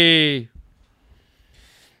today.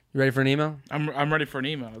 You ready for an email? I'm ready for an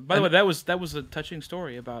email. By the way, that was a touching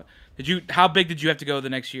story about. How big did you have to go the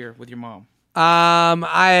next year with your mom?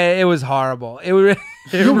 It was horrible.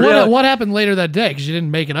 What happened later that day? Because you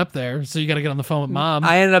didn't make it up there, so you got to get on the phone with Mom.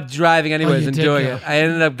 I ended up driving anyways and doing it. I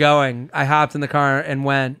ended up going. I hopped in the car and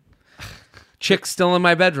went. Chick's still in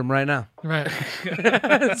my bedroom right now. Right.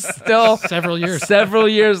 Still several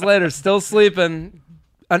years later, still sleeping.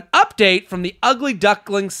 An update from the ugly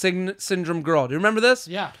duckling syndrome girl. Do you remember this?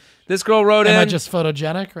 Yeah. This girl wrote in. Am I just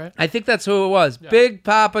photogenic, right? I think that's who it was. Yeah. Big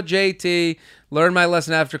Papa JT. Learned my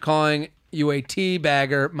lesson after calling you a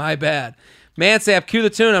tea-bagger. My bad. Mansap, cue the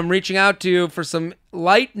tune. I'm reaching out to you for some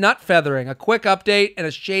light nut feathering, a quick update, and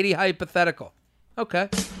a shady hypothetical. Okay.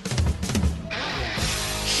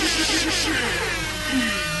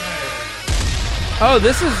 Oh,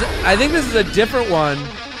 I think this is a different one.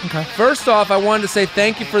 Okay. First off, I wanted to say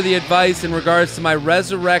thank you for the advice in regards to my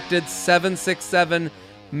resurrected 767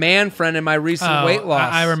 man friend and my recent weight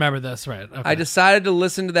loss. I remember this, right. Okay. I decided to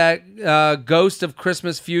listen to that Ghost of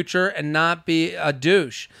Christmas Future and not be a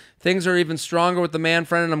douche. Things are even stronger with the man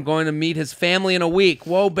friend, and I'm going to meet his family in a week.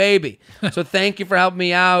 Whoa, baby. So thank you for helping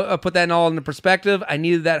me out, put that all into perspective. I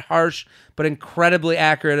needed that harsh but incredibly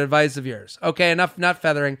accurate advice of yours. Okay, enough nut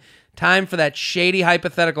feathering. Time for that shady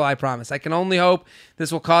hypothetical, I promise. I can only hope this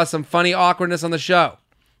will cause some funny awkwardness on the show.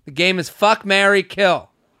 The game is fuck, marry, kill.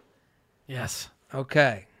 Yes.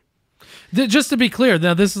 Okay. Just to be clear,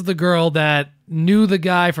 now this is the girl that knew the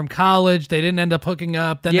guy from college. They didn't end up hooking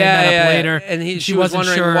up. Then they met up later. And she was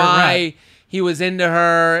wondering sure, why he was into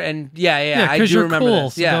her. And I do remember cool,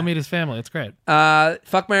 this. So go meet his family. It's great.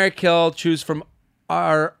 Fuck, marry, kill. Choose from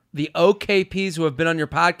the OKPs who have been on your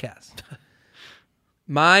podcast.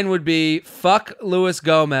 Mine would be fuck Luis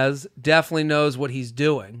Gomez. Definitely knows what he's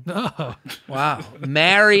doing. Oh. Wow.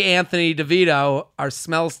 Marry Anthony DeVito. Our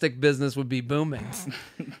smell stick business would be booming.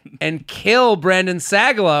 And kill Brandon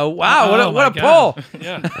Sagalow. Wow, what a pull.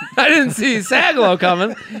 Yeah. I didn't see Sagalow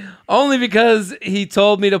coming. Only because he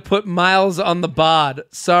told me to put miles on the bod.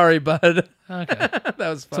 Sorry, bud. Okay. That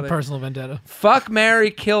was funny. It's a personal vendetta. Fuck,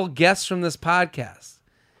 marry, kill guests from this podcast.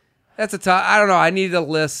 That's I don't know. I need a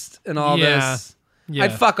list and all this. Yeah.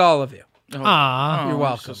 I'd fuck all of you. Aw. You're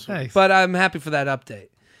welcome. Thanks. But I'm happy for that update.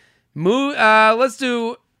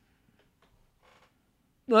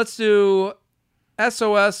 Let's do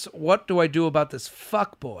SOS. What do I do about this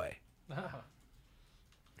fuck boy?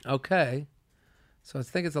 Okay. So I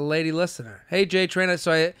think it's a lady listener. Hey, Jay Trainer.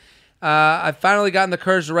 So I finally gotten the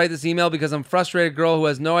courage to write this email because I'm a frustrated girl who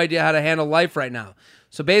has no idea how to handle life right now.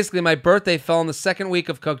 So basically, my birthday fell on the second weekend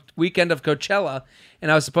of Coachella,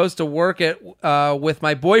 and I was supposed to work it with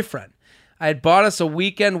my boyfriend. I had bought us a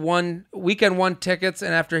weekend one tickets,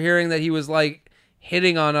 and after hearing that he was like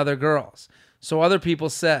hitting on other girls, so other people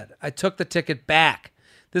said, I took the ticket back.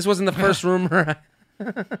 This wasn't the first rumor.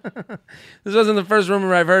 This wasn't the first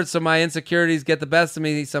rumor I've heard. So my insecurities get the best of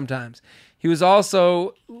me sometimes. He was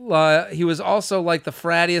also like the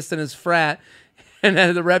frattiest in his frat. And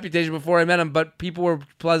had the reputation before I met him, but people were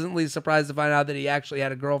pleasantly surprised to find out that he actually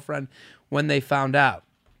had a girlfriend when they found out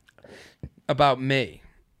about me.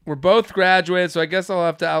 We're both graduated, so I guess I'll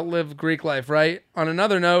have to outlive Greek life, right? On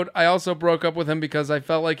another note, I also broke up with him because I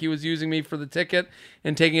felt like he was using me for the ticket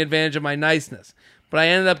and taking advantage of my niceness. But I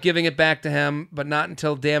ended up giving it back to him, but not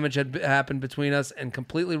until damage had happened between us and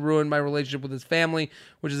completely ruined my relationship with his family,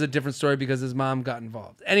 which is a different story because his mom got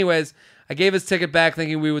involved. Anyways, I gave his ticket back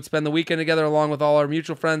thinking we would spend the weekend together along with all our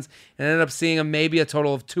mutual friends and ended up seeing him maybe a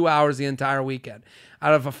total of 2 hours the entire weekend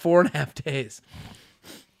out of 4.5 days.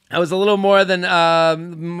 I was more than a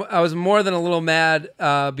little mad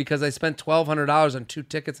because I spent $1,200 on 2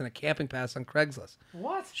 tickets and a camping pass on Craigslist.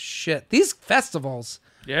 What? Shit. These festivals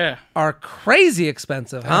Yeah. are crazy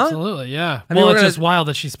expensive, huh? Absolutely, yeah. I mean, It's just wild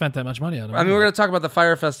that she spent that much money on it. I mean, we're going to talk about the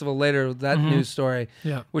Fire Festival later, that news story,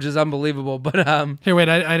 which is unbelievable. But here, wait,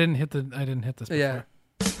 I didn't hit this before. Yeah.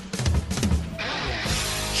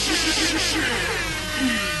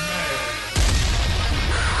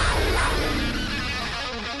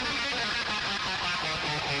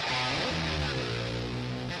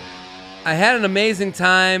 I had an amazing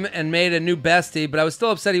time and made a new bestie, but I was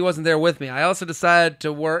still upset he wasn't there with me. I also decided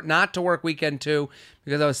to not to work weekend 2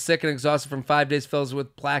 because I was sick and exhausted from 5 days filled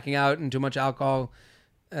with blacking out and too much alcohol,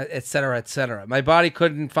 et cetera, et cetera. My body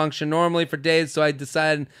couldn't function normally for days, so I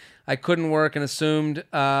decided I couldn't work and assumed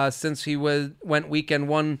since he went weekend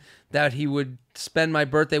one that he would spend my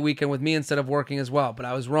birthday weekend with me instead of working as well. But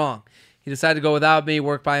I was wrong. He decided to go without me,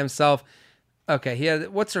 work by himself. Okay,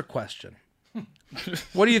 what's her question?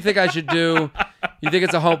 What do you think I should do? You think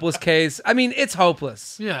it's a hopeless case? I mean, it's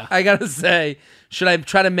hopeless. Yeah. I gotta say, should I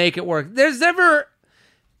try to make it work? There's never...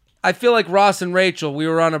 I feel like Ross and Rachel, we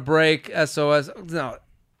were on a break, SOS. No.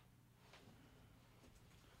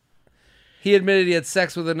 He admitted he had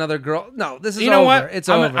sex with another girl. No, this is over. You know what? It's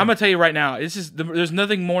over. I'm going to tell you right now. There's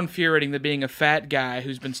nothing more infuriating than being a fat guy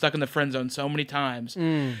who's been stuck in the friend zone so many times.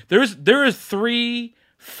 There are 3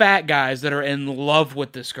 fat guys that are in love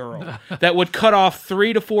with this girl that would cut off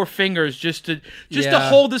 3 to 4 fingers just to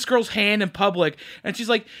hold this girl's hand in public. And she's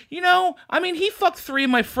like, I mean, he fucked 3 of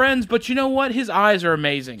my friends, but you know what? His eyes are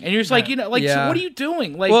amazing. And you're just like, so what are you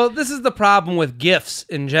doing? Like, well, this is the problem with gifts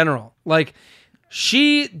in general. Like,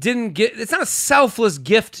 she didn't get... It's not a selfless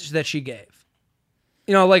gift that she gave.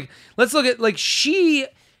 Let's look at... she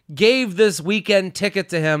gave this weekend ticket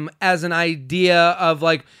to him as an idea of,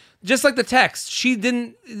 just like the text. She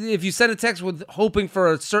didn't... If you send a text with hoping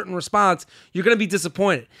for a certain response, you're going to be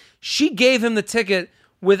disappointed. She gave him the ticket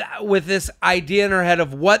with this idea in her head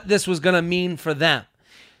of what this was going to mean for them.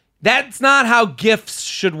 That's not how gifts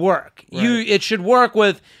should work. Right. It should work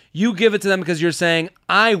with... You give it to them because you're saying,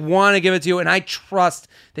 I want to give it to you, and I trust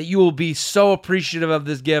that you will be so appreciative of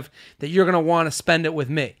this gift that you're going to want to spend it with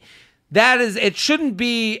me.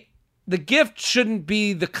 The gift shouldn't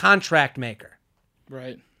be the contract maker.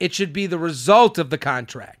 Right. It should be the result of the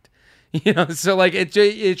contract. So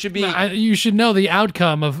it should be... you should know the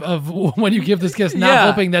outcome of when you give this gift, not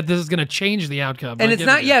hoping that this is going to change the outcome. And it's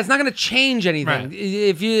not going to change anything. Right.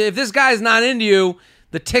 If this guy's not into you,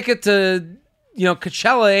 the ticket to...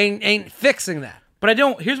 Coachella ain't fixing that. But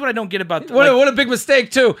here's what I don't get about... What a big mistake,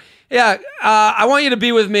 too. Yeah, I want you to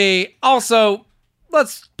be with me. Also,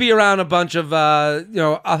 let's be around a bunch of,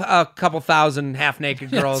 a couple thousand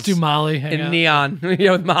half-naked girls. Let's do Molly. In neon,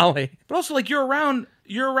 with Molly. But also, you're around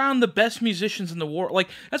the best musicians in the world.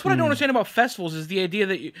 That's what I don't understand about festivals is the idea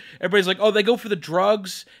that everybody's like, oh, they go for the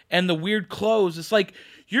drugs and the weird clothes. It's like...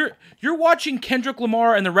 You're watching Kendrick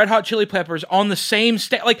Lamar and the Red Hot Chili Peppers on the same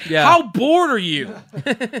stage. How bored are you?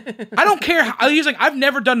 I don't care. He's like, I've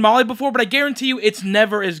never done Molly before, but I guarantee you it's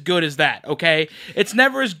never as good as that, okay? It's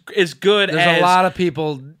never as good as... There's a lot of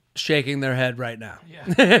people shaking their head right now.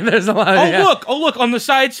 Yeah. There's a lot of... Oh, look, on the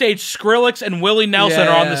side stage, Skrillex and Willie Nelson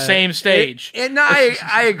are on the same stage.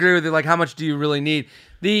 I agree with you. How much do you really need?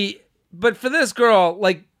 But for this girl,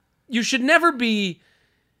 you should never be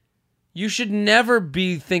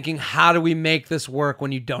thinking, how do we make this work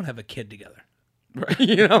when you don't have a kid together?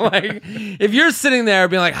 Right. If you're sitting there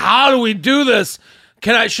being like, how do we do this?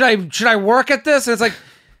 Should I work at this? And it's like,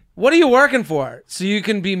 what are you working for? So you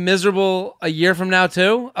can be miserable a year from now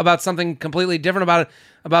too about something completely different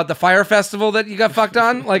about the Fire Festival that you got fucked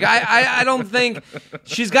on? I don't think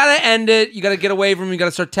she's got to end it. You got to get away from him. You got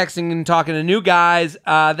to start texting and talking to new guys.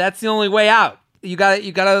 That's the only way out. You got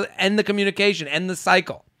to end the communication, end the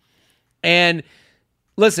cycle. And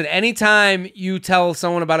listen, anytime you tell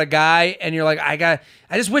someone about a guy and you're like, I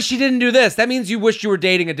just wish he didn't do this, that means you wish you were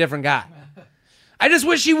dating a different guy. I just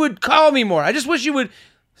wish he would call me more. I just wish he would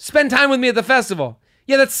spend time with me at the festival.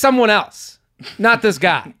 Yeah, that's someone else, not this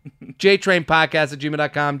guy.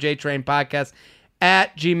 JTrainPodcast@gmail.com,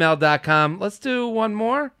 JTrainPodcast@gmail.com. Let's do one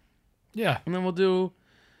more. Yeah. And then we'll do...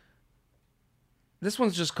 This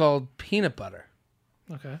one's just called Peanut Butter.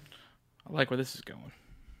 Okay. I like where this is going.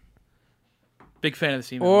 Big fan of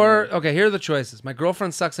this email. Okay, here are the choices. My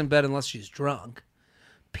girlfriend sucks in bed unless she's drunk.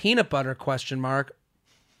 Peanut butter, ?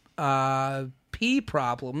 Pee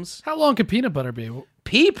problems. How long can peanut butter be?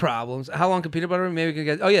 Pee problems? How long can peanut butter be? Maybe we can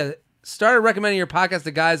get... Oh, yeah. Started recommending your podcast to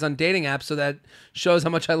guys on dating apps, so that shows how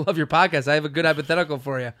much I love your podcast. I have a good hypothetical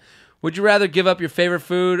for you. Would you rather give up your favorite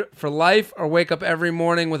food for life or wake up every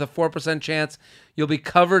morning with a 4% chance you'll be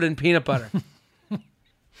covered in peanut butter?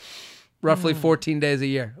 Roughly 14 days a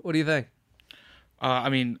year. What do you think? I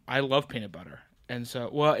mean, I love peanut butter, and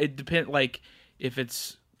so it depends. If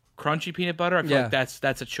it's crunchy peanut butter, I feel like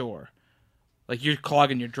that's a chore. You're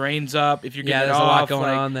clogging your drains up. If you're getting there's it off, a lot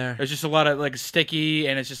going on there. There's just a lot of sticky,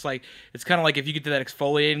 and it's just it's kind of like if you get to that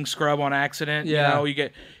exfoliating scrub on accident. Yeah, you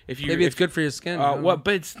get maybe it's good for your skin. But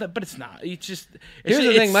it's not. It's just here's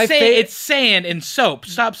the thing. It's sand and soap.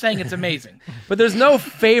 Stop saying it's amazing. But there's no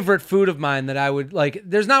favorite food of mine that I would like.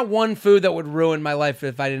 There's not one food that would ruin my life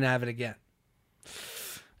if I didn't have it again.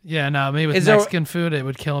 Yeah, no, maybe with Mexican food, it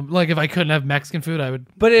would kill him. Like, if I couldn't have Mexican food, I would.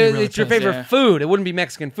 But it's your favorite food. It wouldn't be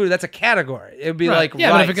Mexican food. That's a category. It would be like rice.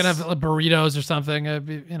 But if I could have burritos or something, it'd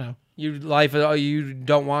be, You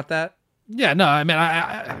don't want that? Yeah, no, I mean,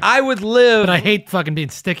 I would live. But I hate fucking being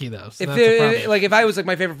sticky, though. So if I was like,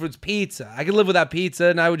 my favorite food's pizza, I could live without pizza,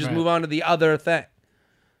 and I would just move on to the other thing.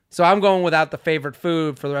 So I'm going without the favorite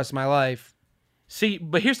food for the rest of my life. See,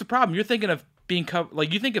 but here's the problem. You're thinking of being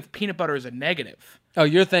you think of peanut butter as a negative. Oh,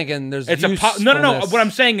 you're thinking there's no. What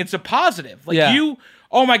I'm saying, it's a positive.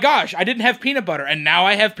 Oh my gosh, I didn't have peanut butter, and now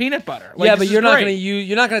I have peanut butter. But you're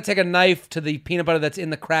not gonna take a knife to the peanut butter that's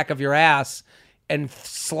in the crack of your ass and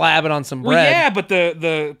slab it on some bread. Well, yeah, but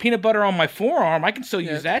the peanut butter on my forearm, I can still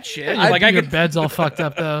use that shit. Your bed's all fucked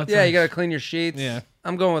up though. You gotta clean your sheets. Yeah,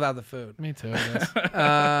 I'm going without the food. Me too,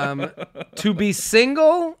 I guess. To be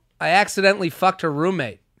single, I accidentally fucked her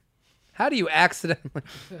roommate. How do you accidentally?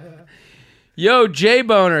 Yo,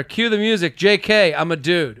 J-Boner, cue the music. JK, I'm a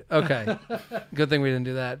dude. Okay. Good thing we didn't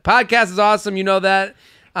do that. Podcast is awesome. You know that.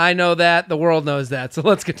 I know that. The world knows that. So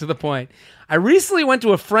let's get to the point. I recently went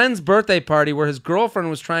to a friend's birthday party where his girlfriend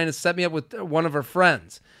was trying to set me up with one of her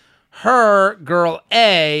friends. Her, girl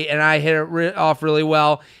A, and I hit it off really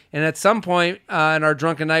well. And at some point in our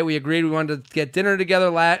drunken night, we agreed we wanted to get dinner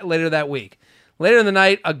together later that week. Later in the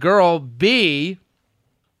night, a girl, B,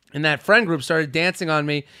 in that friend group started dancing on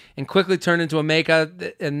me and quickly turned into a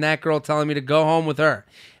makeout, and that girl telling me to go home with her.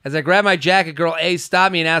 As I grabbed my jacket, girl A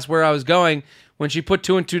stopped me and asked where I was going. When she put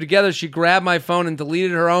two and two together, she grabbed my phone and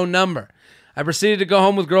deleted her own number. I proceeded to go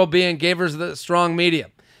home with girl B and gave her the strong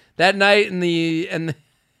medium. That night and in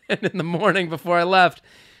the morning before I left,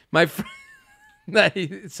 my friend...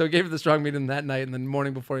 So gave her the strong medium that night and the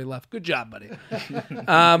morning before he left. Good job, buddy.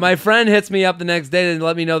 My friend hits me up the next day to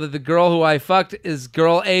let me know that the girl who I fucked is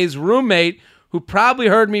girl A's roommate, who probably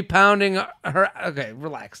heard me pounding her. Okay,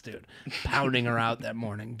 relax, dude. Pounding her out that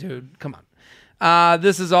morning, dude. Come on.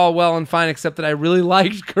 This is all well and fine, except that I really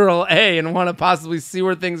liked girl A and want to possibly see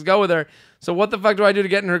where things go with her. So what the fuck do I do to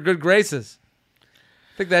get in her good graces?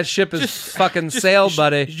 I think that ship is fucking sailed,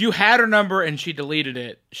 buddy. You had her number and she deleted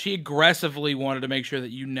it. She aggressively wanted to make sure that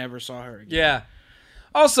you never saw her again. Yeah.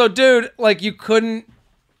 Also, dude, like, you couldn't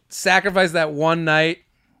sacrifice that one night.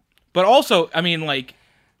 But also, I mean, like,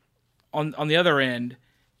 on the other end,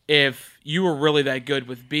 if you were really that good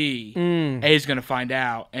with B, A's going to find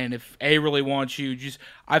out. And if A really wants you,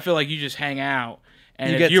 I feel like you just hang out.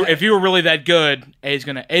 And if you were really that good, A's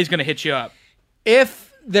gonna hit you up.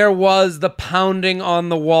 If there was the pounding on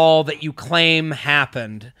the wall that you claim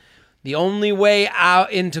happened, the only way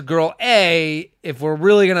out into girl A, if we're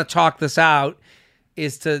really going to talk this out,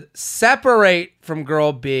 is to separate from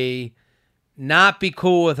girl B, not be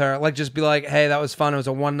cool with her. Like, just be like, hey, that was fun. It was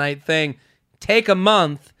a one-night thing. Take a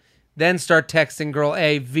month, then start texting girl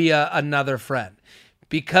A via another friend.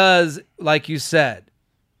 Because, like you said,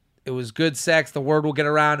 it was good sex. The word will get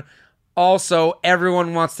around. Also,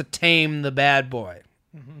 everyone wants to tame the bad boy.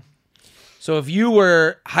 Mm-hmm. So if you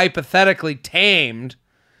were hypothetically tamed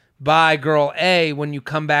by girl A when you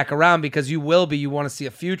come back around, because you will be, you want to see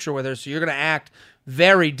a future with her, so you're going to act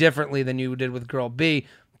very differently than you did with girl B,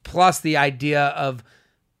 plus the idea of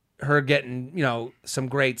her getting, some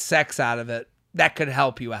great sex out of it, that could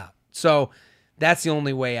help you out. So that's the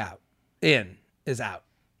only way out. In is out.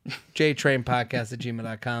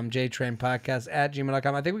 JTrainPodcast@gmail.com.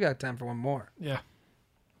 JTrainPodcast@gmail.com. I think we got time for one more. Yeah.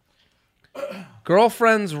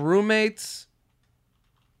 Girlfriends, roommates.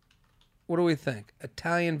 What do we think?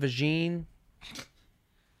 Italian vagine.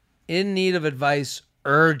 In need of advice,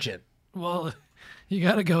 urgent. Well, you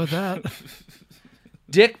got to go with that.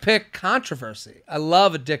 Dick pic controversy. I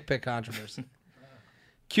love a dick pic controversy.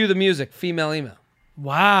 Cue the music. Female email.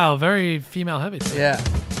 Wow, very female heavy. Yeah.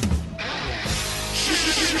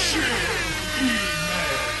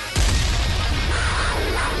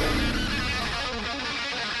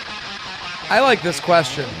 I like this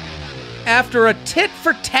question. After a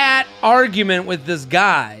tit-for-tat argument with this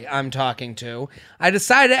guy I'm talking to, I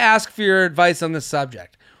decided to ask for your advice on this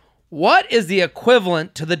subject. What is the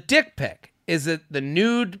equivalent to the dick pic? Is it the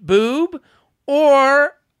nude boob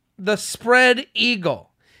or the spread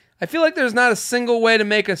eagle? I feel like there's not a single way to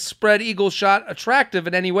make a spread eagle shot attractive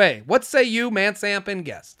in any way. What say you, Mansamp and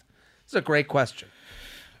guest? This is a great question.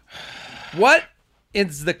 What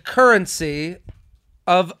is the currency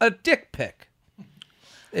of a dick pic?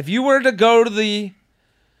 If you were to go to the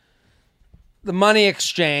money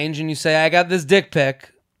exchange and you say, I got this dick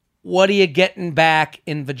pic, what are you getting back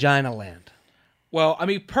in vagina land? Well, I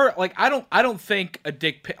mean, I don't think a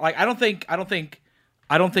dick pic, like, I don't think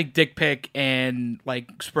I don't think dick pic and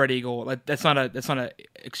like spread eagle. That's not a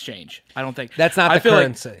exchange. I don't think that's not the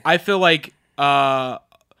currency. I feel like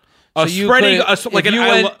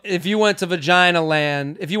if you went to Vagina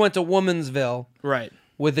Land, if you went to Womansville, right,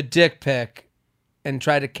 with a dick pic and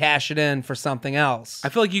tried to cash it in for something else, I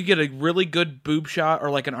feel like you get a really good boob shot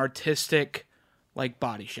or like an artistic like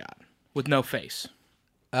body shot with no face.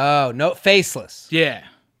 Oh, no, faceless. Yeah,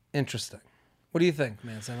 interesting. What do you think,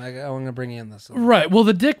 man? Sam, I'm going to bring you in this. Right. Well,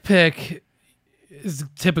 the dick pic is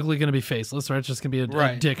typically going to be faceless, right? It's just going to be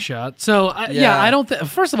a dick shot. So, I don't think...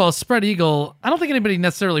 First of all, spread eagle, I don't think anybody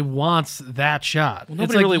necessarily wants that shot. Well,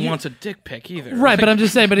 nobody really wants a dick pic either. Right, but I'm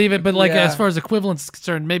just saying, as far as equivalence is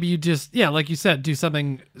concerned, maybe you just, like you said, do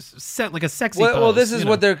something like a sexy pose. Well, this is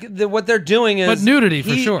what they're doing is... But nudity,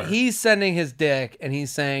 for sure. He's sending his dick, and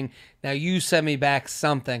he's saying, now you send me back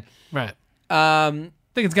something. Right. I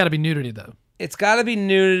think it's got to be nudity, though. It's got to be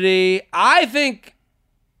nudity. I think...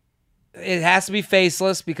 It has to be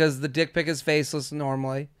faceless because the dick pic is faceless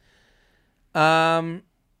normally. Not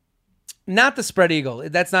the spread eagle.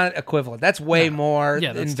 That's not equivalent. That's way more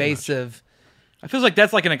invasive. I feel like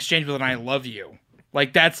that's like an exchange with an "I love you."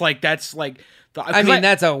 Like that's like. That's a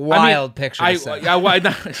wild picture.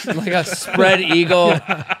 Like a spread eagle.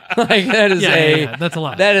 Like that is that's a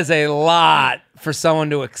lot. That is a lot for someone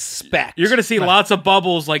to expect. You're gonna see lots of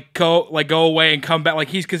bubbles go away and come back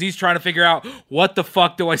because he's trying to figure out what the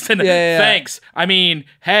fuck do I send. Thanks. I mean,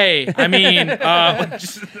 hey. I mean,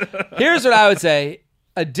 here's what I would say: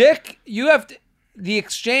 a dick. The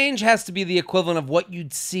exchange has to be the equivalent of what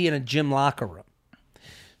you'd see in a gym locker room.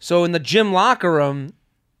 So in the gym locker room,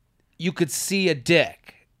 you could see a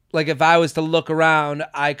dick. Like if I was to look around,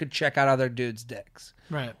 I could check out other dudes' dicks.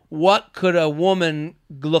 Right. What could a woman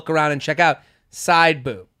look around and check out? Side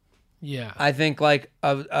boob. Yeah. I think like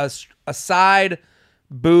a side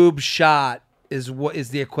boob shot is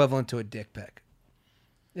the equivalent to a dick pic.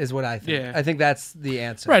 Is what I think. Yeah. I think that's the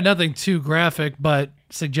answer. Right. Nothing too graphic, but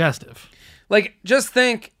suggestive. Like just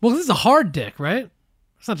think. Well, this is a hard dick, right?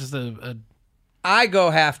 It's not just a. I go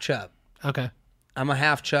half chub. Okay. I'm a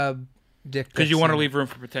half chub dick pic. Because you want to leave room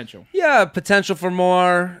for potential. Yeah, potential for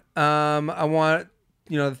more. I want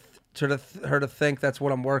her to think that's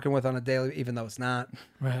what I'm working with on a daily, even though it's not.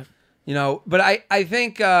 Right. But I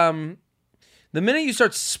think the minute you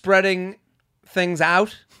start spreading things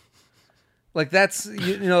out, like that's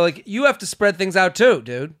like you have to spread things out too,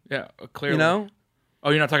 dude. Yeah, clearly. Oh,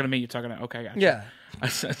 you're not talking to me. You're talking to okay, gotcha. Yeah.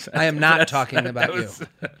 I am not talking about you.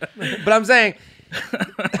 But I'm saying,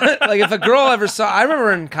 like, if a girl ever saw... I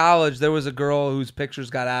remember in college, there was a girl whose pictures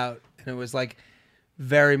got out, and it was, like,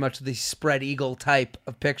 very much the spread eagle type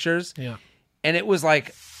of pictures. Yeah. And it was,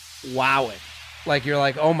 like, wowing. Like, you're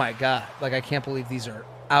like, oh, my God. Like, I can't believe these are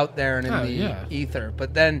out there and in the ether.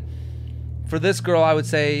 But then, for this girl, I would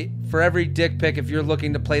say, for every dick pic, if you're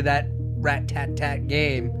looking to play that rat-tat-tat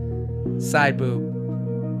game, side boob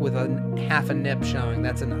with half a nip showing,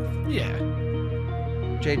 that's enough. Yeah.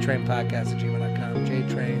 JTrainPodcast@gmail.com.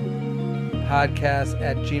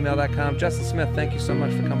 JTrainPodcast@gmail.com. Justin Smith, thank you so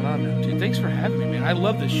much for coming on, man. Dude, thanks for having me, man. I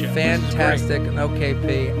love this show. Fantastic. And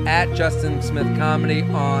OKP at Justin Smith Comedy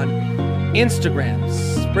on Instagram,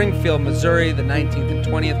 Springfield, Missouri, the 19th and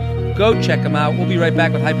 20th. Go check them out. We'll be right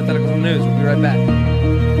back with Hypothetical News. We'll be right back.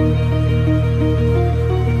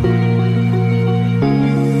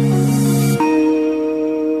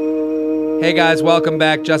 Hey guys, welcome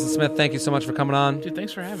back. Justin Smith, thank you so much for coming on. Dude,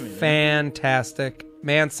 thanks for having me. Fantastic.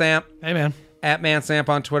 Mansamp. Hey, man. At Mansamp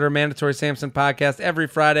on Twitter. Mandatory Samson podcast every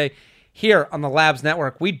Friday here on the Labs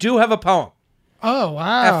Network. We do have a poem. Oh,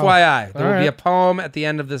 wow. FYI. There will be a poem at the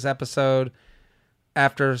end of this episode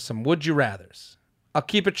after some Would You Rathers. I'll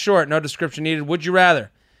keep it short. No description needed. Would you rather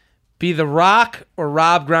be The Rock or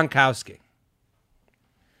Rob Gronkowski?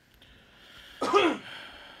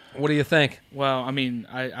 What do you think? Well, I mean,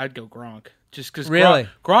 I'd go Gronk. Just because really?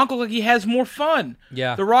 Gronk looks like he has more fun.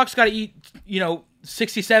 Yeah. The Rock's got to eat,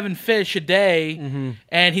 67 fish a day,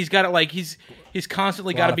 and he's got to, like, he's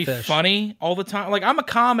constantly got to be funny all the time. Like, I'm a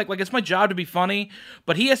comic. Like, it's my job to be funny,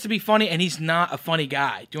 but he has to be funny, and he's not a funny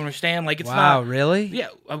guy. Do you understand? Like, it's not. Wow, really? Yeah.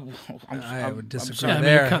 I would disagree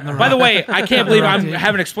there. By the way, I can't believe I'm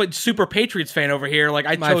having an explained super Patriots fan over here. Like,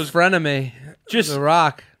 I chose. My frenemy, The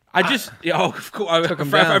Rock. I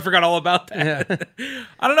forgot all about that. Yeah.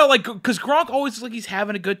 I don't know, like, because Gronk always looks like he's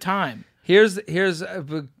having a good time. Here's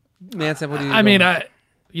Manson. What do you? I mean,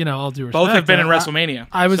 all due respect. Both have been in WrestleMania.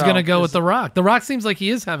 I was gonna go with The Rock. The Rock seems like he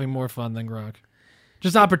is having more fun than Gronk.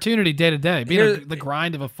 Just opportunity day to day. Being the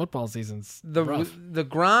grind of a football season's rough. The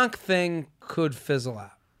Gronk thing could fizzle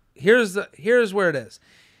out. Here's where it is.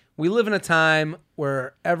 We live in a time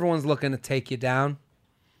where everyone's looking to take you down.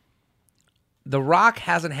 The Rock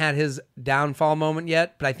hasn't had his downfall moment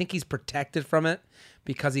yet, but I think he's protected from it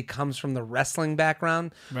because he comes from the wrestling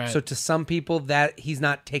background. Right. So to some people, that he's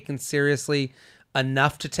not taken seriously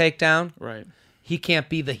enough to take down. Right. He can't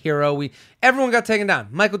be the hero. Everyone got taken down.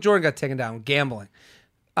 Michael Jordan got taken down gambling.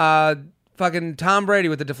 Fucking Tom Brady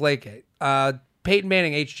with the Deflategate. Peyton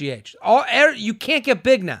Manning, HGH. You can't get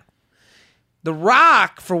big now. The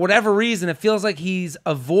Rock, for whatever reason, it feels like he's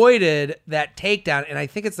avoided that takedown, and I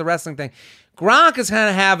think it's the wrestling thing. Gronk is going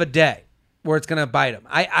to have a day where it's going to bite him.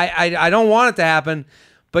 I don't want it to happen,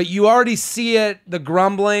 but you already see it, the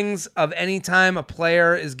grumblings of any time a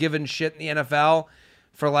player is given shit in the NFL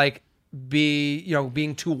for like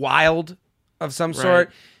being too wild of some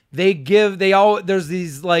sort. There's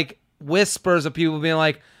these like whispers of people being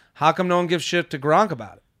like, how come no one gives shit to Gronk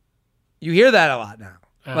about it? You hear that a lot now.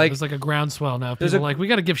 There's like a groundswell now. People are like, we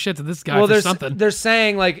got to give shit to this guy for something. They're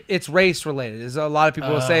saying like it's race related. There's a lot of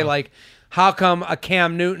people will say like, how come a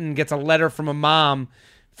Cam Newton gets a letter from a mom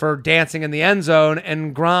for dancing in the end zone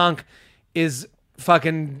and Gronk is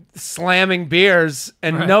fucking slamming beers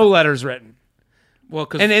and no letters written? Well,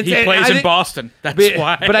 because he plays in Boston. That's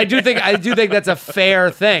why. But I do think that's a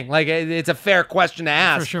fair thing. Like it's a fair question to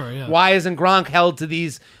ask. For sure, yeah. Why isn't Gronk held to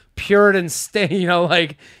these Puritan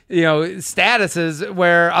statuses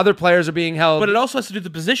where other players are being held? But it also has to do with the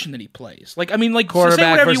position that he plays. Like, I mean, like, quarterback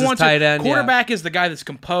say whatever versus you want tight to. end, Quarterback is the guy that's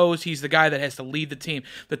composed. He's the guy that has to lead the team.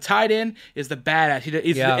 The tight end is the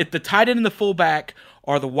badass. The tight end and the fullback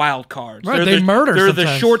are the wild cards. Right, they murder They're sometimes.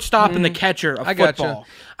 the shortstop and the catcher of football.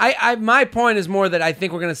 Gotcha. My point is more that I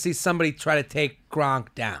think we're going to see somebody try to take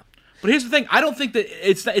Gronk down. But here's the thing: I don't think that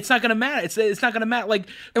it's not going to matter. It's not going to matter. Like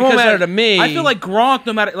it won't matter to me. I feel like Gronk,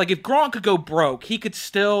 no matter if Gronk could go broke, he could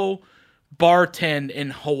still bartend in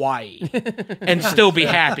Hawaii and still be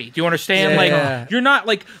happy. Do you understand? You're not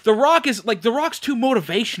like The Rock is like The Rock's too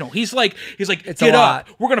motivational. He's like get up.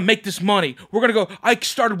 We're gonna make this money. We're gonna go. I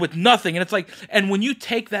started with nothing, and it's like, and when you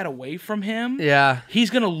take that away from him, he's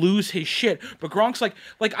gonna lose his shit. But Gronk's like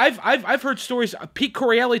I've heard stories. Pete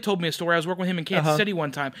Correale told me a story. I was working with him in Kansas City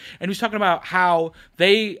one time, and he was talking about how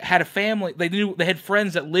they had a family. They had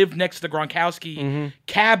friends that lived next to the Gronkowski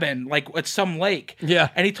cabin, like at some lake. Yeah,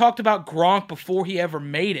 and he talked about Gronk before he ever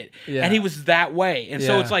made it, and he was that way. And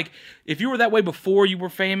so it's like, if you were that way before you were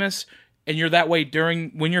famous, and you're that way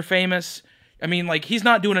when you're famous, I mean, like, he's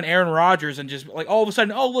not doing an Aaron Rodgers and just like all of a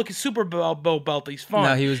sudden, oh look, his Super Bowl belt, he's fun.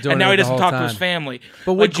 No, he was doing, and now it he doesn't the whole talk time. to his family.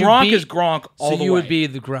 But like, Gronk is Gronk all the way. So you would be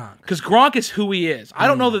the Gronk because Gronk is who he is. I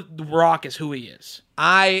don't know that The Rock is who he is.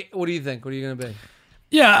 What do you think? What are you gonna be?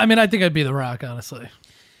 Yeah, I mean, I think I'd be The Rock, honestly.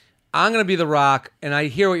 I'm gonna be The Rock, and I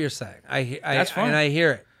hear what you're saying. That's fine. And I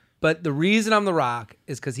hear it. But the reason I'm The Rock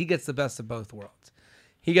is because he gets the best of both worlds.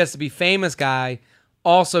 He gets to be famous guy.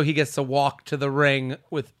 Also, he gets to walk to the ring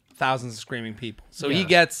with thousands of screaming people. So he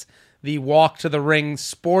gets the walk to the ring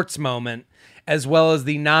sports moment as well as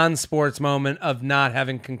the non-sports moment of not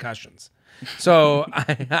having concussions. So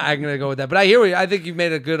I'm going to go with that. But I hear you. I think you've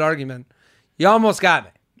made a good argument. You almost got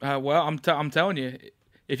me. Well, I'm telling you,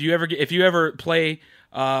 if you ever play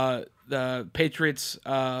the Patriots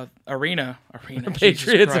arena.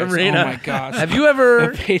 Patriots arena. Oh my gosh! Have you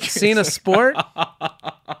ever seen a sport?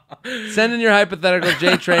 Send in your hypothetical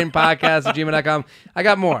jtrainpodcast@gmail.com. I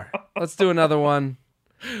got more. Let's do another one.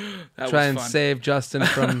 Try and save Justin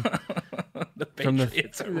from the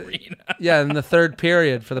Patriots arena. Yeah, in the third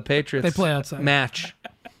period for the Patriots. They play outside match.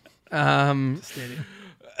 Stadium.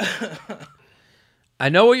 I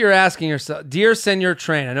know what you're asking yourself. Dear Senor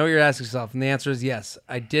Train, I know what you're asking yourself, and the answer is yes.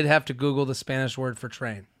 I did have to Google the Spanish word for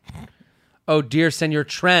train. Oh, dear Senor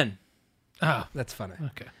Tren. Oh, that's funny.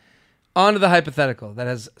 Okay. On to the hypothetical that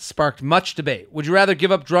has sparked much debate. Would you rather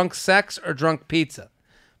give up drunk sex or drunk pizza?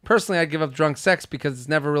 Personally, I'd give up drunk sex because it's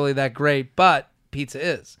never really that great, but pizza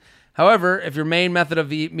is. However, if your main method of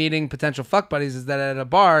meeting potential fuck buddies is that at a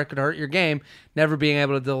bar it could hurt your game, never being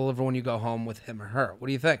able to deliver when you go home with him or her. What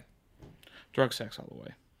do you think? Drunk sex all the way.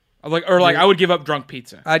 I would give up drunk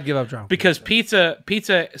pizza. I'd give up drunk because pizza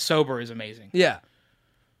sober is amazing. Yeah.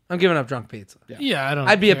 I'm giving up drunk pizza. Yeah, I don't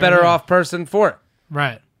I'd be a better off person for it.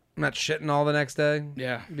 Right. I'm not shitting all the next day.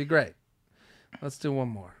 Yeah. It'd be great. Let's do one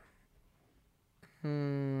more.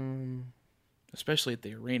 Especially at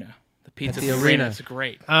the arena. The pizza at the arena. It's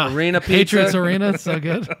great. Arena pizza. Patriots arena, so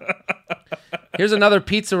good. Here's another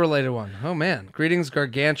pizza related one. Oh man. Greetings,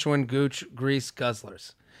 gargantuan gooch grease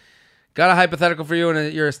guzzlers. Got a hypothetical for you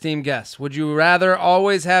and your esteemed guest. Would you rather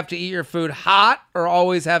always have to eat your food hot or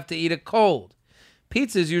always have to eat it cold?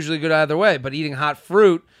 Pizza is usually good either way, but eating hot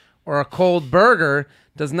fruit or a cold burger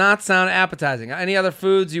does not sound appetizing. Any other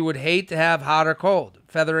foods you would hate to have hot or cold?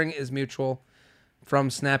 Feathering is mutual from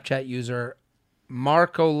Snapchat user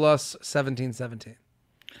Marcolus 1717.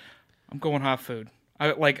 I'm going hot food.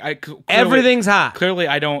 Everything's hot. Clearly,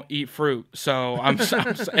 I don't eat fruit, so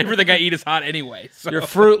everything I eat is hot anyway. So. You're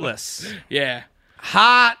fruitless. Yeah.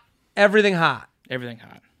 Hot. Everything hot. Everything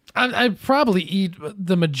hot. I probably eat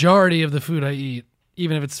the majority of the food I eat,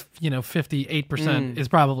 even if it's 58% is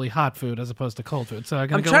probably hot food as opposed to cold food. So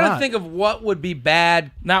I'm trying to think of what would be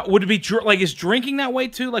bad. Now, would it be is drinking that way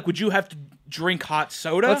too? Like, would you have to drink hot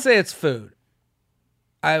soda? Let's say it's food.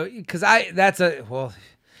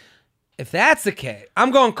 If that's the case,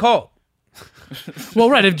 I'm going cold. Well,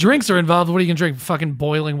 right. If drinks are involved, what are you gonna drink? Fucking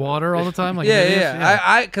boiling water all the time? Like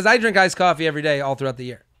yeah. Because I drink iced coffee every day, all throughout the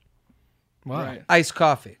year. Wow. Right. Iced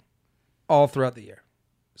coffee, all throughout the year,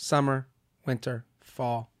 summer, winter,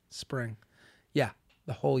 fall, spring,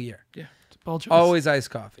 the whole year. Yeah, always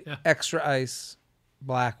iced coffee. Yeah. Extra ice,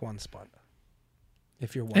 black one spun.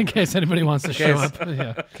 If you're in case anybody wants to show up,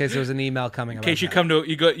 in case there was an email coming. In case you come to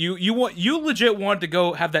you legit want to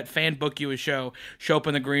go have that fan book you a show up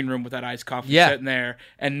in the green room with that iced coffee sitting there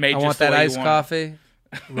and made. I want that iced coffee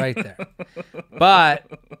right there. But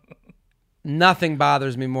nothing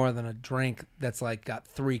bothers me more than a drink that's like got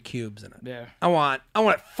 3 cubes in it. Yeah, I want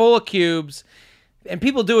it full of cubes, and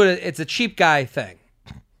people do it. It's a cheap guy thing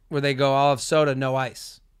where they go, "I'll have soda, no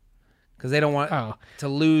ice," because they don't want to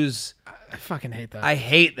lose. I fucking hate that. I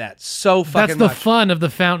hate that so fucking much. That's the fun of the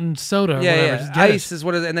fountain soda. Yeah. Ice is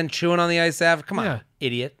what it is, and then chewing on the ice after. Come on,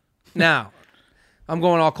 idiot. Now, I'm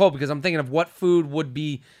going all cold because I'm thinking of what food would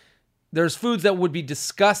be. There's foods that would be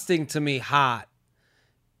disgusting to me hot,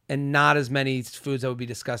 and not as many foods that would be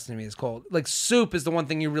disgusting to me as cold. Like soup is the one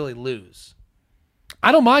thing you really lose.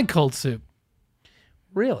 I don't mind cold soup.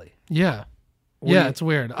 Really? Yeah. It's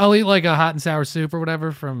weird. I'll eat like a hot and sour soup or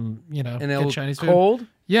whatever from, and Chinese food. Cold?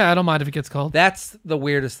 Yeah, I don't mind if it gets cold. That's the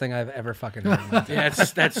weirdest thing I've ever fucking heard. Yeah,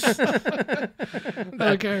 that's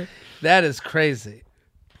okay. That is crazy.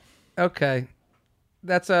 Okay.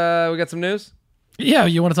 That's we got some news? Yeah,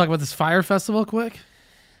 you want to talk about this fire festival quick?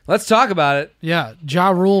 Let's talk about it. Yeah, Ja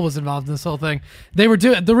Rule was involved in this whole thing. They were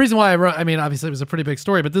doing the reason why obviously it was a pretty big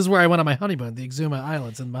story, but this is where I went on my honeymoon, the Exuma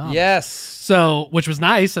Islands in Bahamas. Yes. So, which was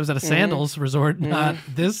nice. I was at a Sandals resort, not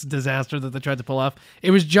this disaster that they tried to pull off. It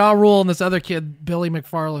was Ja Rule and this other kid, Billy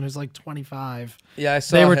McFarland, who's like 25. Yeah, I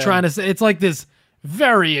saw They were him. trying to say, it's like this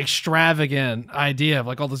very extravagant idea of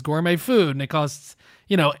like all this gourmet food, and it costs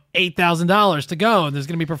 $8,000 to go, and there's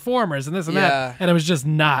going to be performers and this and that, and it was just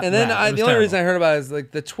not. And then the only reason I terrible. heard about it is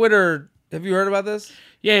like the Twitter. Have you heard about this?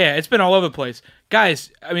 Yeah, it's been all over the place,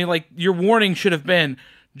 guys. I mean, like your warning should have been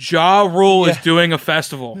Ja Rule is doing a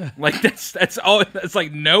festival. Like that's all. It's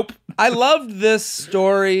like nope. I loved this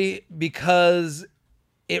story because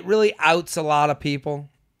it really outs a lot of people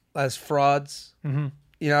as frauds. Mm-hmm.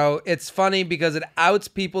 It's funny because it outs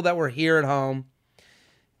people that were here at home.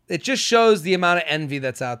 It just shows the amount of envy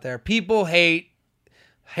that's out there. People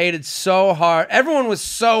hated so hard. Everyone was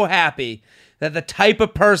so happy that the type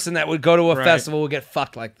of person that would go to a festival would get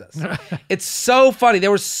fucked like this. It's so funny. They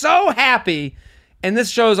were so happy. And this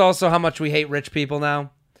shows also how much we hate rich people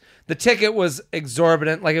now. The ticket was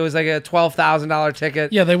exorbitant. Like it was like a $12,000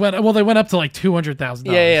 ticket. Yeah, they went up to like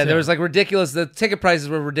 $200,000. Yeah. There was like ridiculous. The ticket prices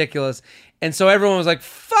were ridiculous. And so everyone was like,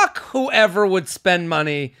 fuck whoever would spend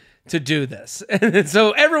money to do this. And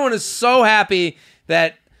so everyone is so happy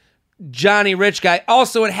that Johnny Rich guy.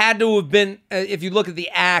 Also, it had to have been, if you look at the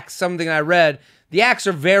acts, something I read, the acts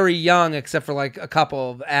are very young except for like a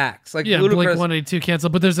couple of acts. Like Blink 182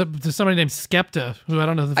 canceled, but there's somebody named Skepta who I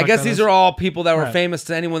don't know. I guess these are all people that were famous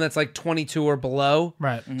to anyone that's like 22 or below.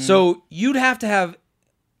 Right. Mm-hmm. So you'd have to have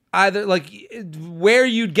either like where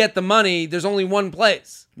you'd get the money. There's only one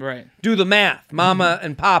place. Right. Do the math, Mama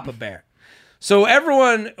and Papa Bear. So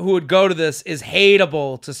everyone who would go to this is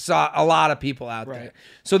hateable to a lot of people out there.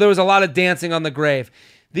 So there was a lot of dancing on the grave.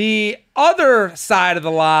 The other side of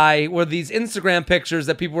the lie were these Instagram pictures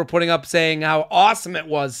that people were putting up saying how awesome it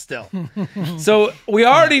was still. So we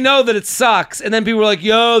already know that it sucks. And then people were like,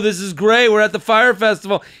 yo, this is great. We're at the Fire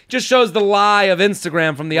Festival. Just shows the lie of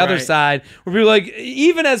Instagram from the other side. Where people were like,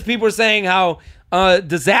 even as people were saying how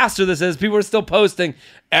disaster this is, people are still posting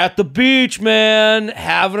at the beach, man,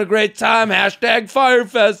 having a great time, #Fire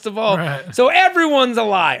Festival. Right. So everyone's a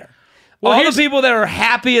liar. Well, all the people that are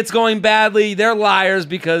happy it's going badly, they're liars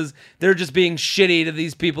because they're just being shitty to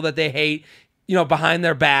these people that they hate, behind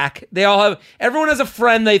their back. Everyone has a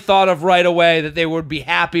friend they thought of right away that they would be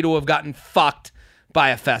happy to have gotten fucked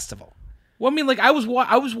by a festival. Well, I mean, like I was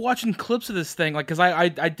watching clips of this thing, like because I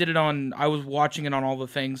did it on, I was watching it on all the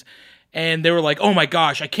things. and they were like, "Oh my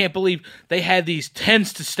gosh, I can't believe they had these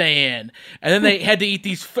tents to stay in," and then they had to eat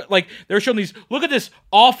these like they were showing these. Look at this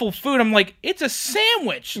awful food. I'm like, it's a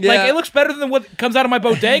sandwich. Yeah. Like it looks better than what comes out of my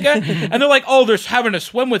bodega. And they're like, "Oh, they're having to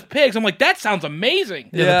swim with pigs." I'm like, that sounds amazing.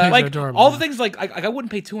 Yeah, like adorable. all the things like I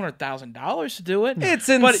wouldn't pay $200,000 to do it. It's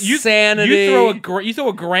insanity. But you throw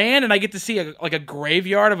a $1,000 and I get to see a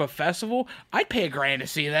graveyard of a festival. I'd pay $1,000 to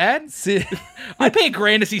see that. I'd pay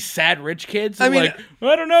 $1,000 to see sad rich kids. I mean, like,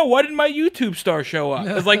 I don't know, why didn't my YouTube star show up?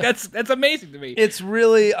 It's like that's amazing to me. It's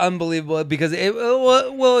really unbelievable because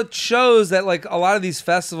it shows that like a lot of these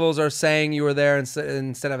festivals are saying you were there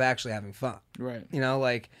instead of actually having fun. Right. You know,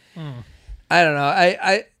 like I don't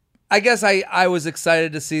know. I guess I was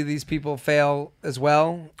excited to see these people fail as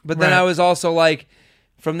well, but then I was also like,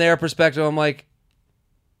 from their perspective, I'm like,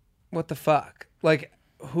 what the fuck? Like,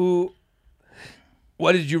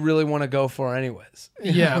 what did you really want to go for anyways?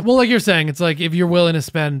 Yeah. Well, like you're saying, it's like if you're willing to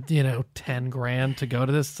spend, $10,000 to go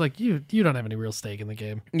to this, it's like you don't have any real stake in the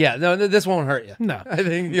game. Yeah. No, this won't hurt you. No. I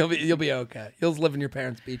think you'll be okay. You'll live in your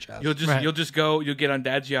parents' beach house. You'll just go, you'll get on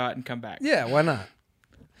Dad's yacht and come back. Yeah, why not?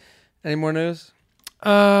 Any more news? We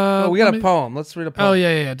got a poem. Let's read a poem. Oh,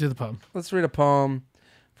 yeah. Do the poem. Let's read a poem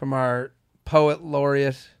from our poet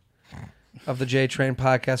laureate of the J Train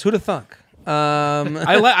podcast. Who'da thunk?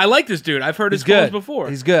 I like this dude. I've heard his poems before.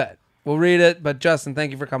 He's good. We'll read it, but Justin,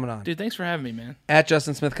 thank you for coming on. Dude, thanks for having me, man. At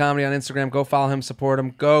Justin Smith Comedy on Instagram. Go follow him, support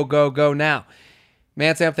him. Go now.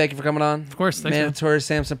 Man Sam, thank you for coming on. Of course. Thanks, Mandatory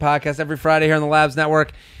Samson podcast every Friday here on the Labs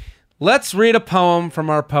Network. Let's read a poem from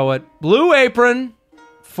our poet, Blue Apron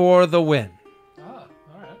for the win.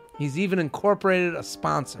 He's even incorporated a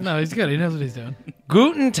sponsor. No, he's good. He knows what he's doing.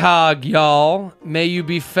 Guten Tag, y'all. May you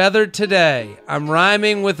be feathered today. I'm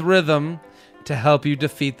rhyming with rhythm to help you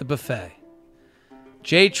defeat the buffet.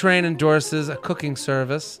 J-Train endorses a cooking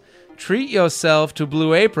service. Treat yourself to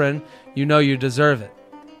Blue Apron. You know you deserve it.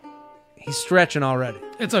 He's stretching already.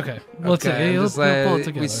 It's okay. Let's pull it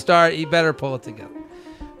together. You better pull it together.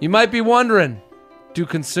 You might be wondering, do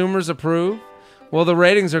consumers approve? Well, the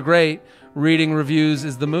ratings are great. Reading reviews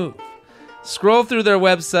is the move. Scroll through their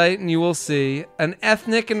website and you will see an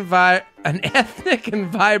ethnic and vibrant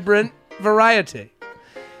variety.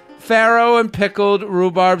 Farro and pickled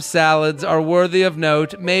rhubarb salads are worthy of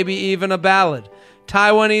note, maybe even a ballad.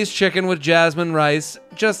 Taiwanese chicken with jasmine rice,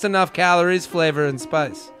 just enough calories, flavor, and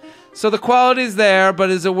spice. So the quality's there, but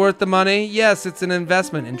is it worth the money? Yes, it's an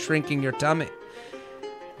investment in shrinking your tummy.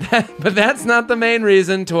 But that's not the main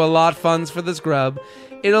reason to allot funds for this grub.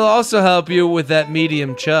 It'll also help you with that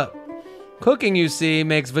medium chub. Cooking, you see,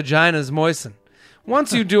 makes vaginas moisten.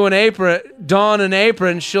 Once you don an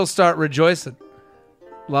apron, she'll start rejoicing.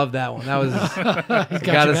 Love that one. That was,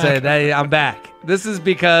 gotta say, that I'm back. This is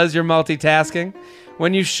because you're multitasking.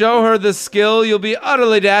 When you show her the skill, you'll be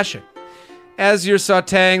utterly dashing. As you're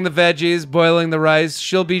sauteing the veggies, boiling the rice,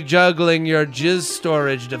 she'll be juggling your jizz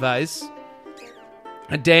storage device.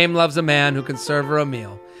 A dame loves a man who can serve her a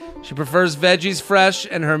meal. She prefers veggies fresh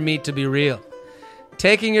and her meat to be real.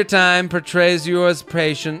 Taking your time portrays you as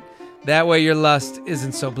patient. That way your lust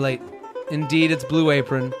isn't so blatant. Indeed, it's Blue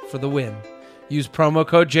Apron for the win. Use promo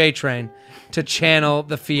code JTRAIN to channel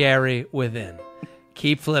the Fieri within.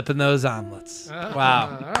 Keep flipping those omelets.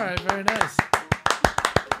 Wow. All right, very nice.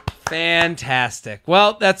 Fantastic.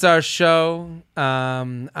 Well, that's our show.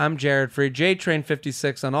 I'm Jared Freed, JTrain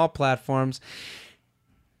 56 on all platforms.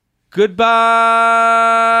 Goodbye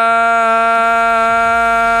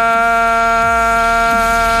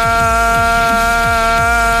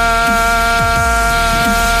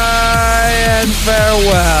and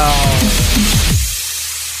farewell.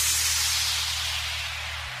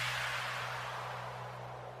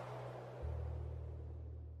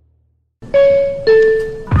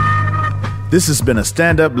 This has been a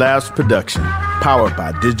Stand Up Labs production, powered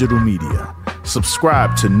by digital media.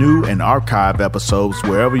 Subscribe to new and archive episodes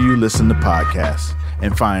wherever you listen to podcasts,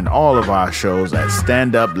 and find all of our shows at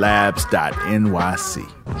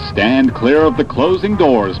standuplabs.nyc. Stand clear of the closing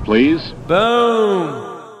doors, please. Boom.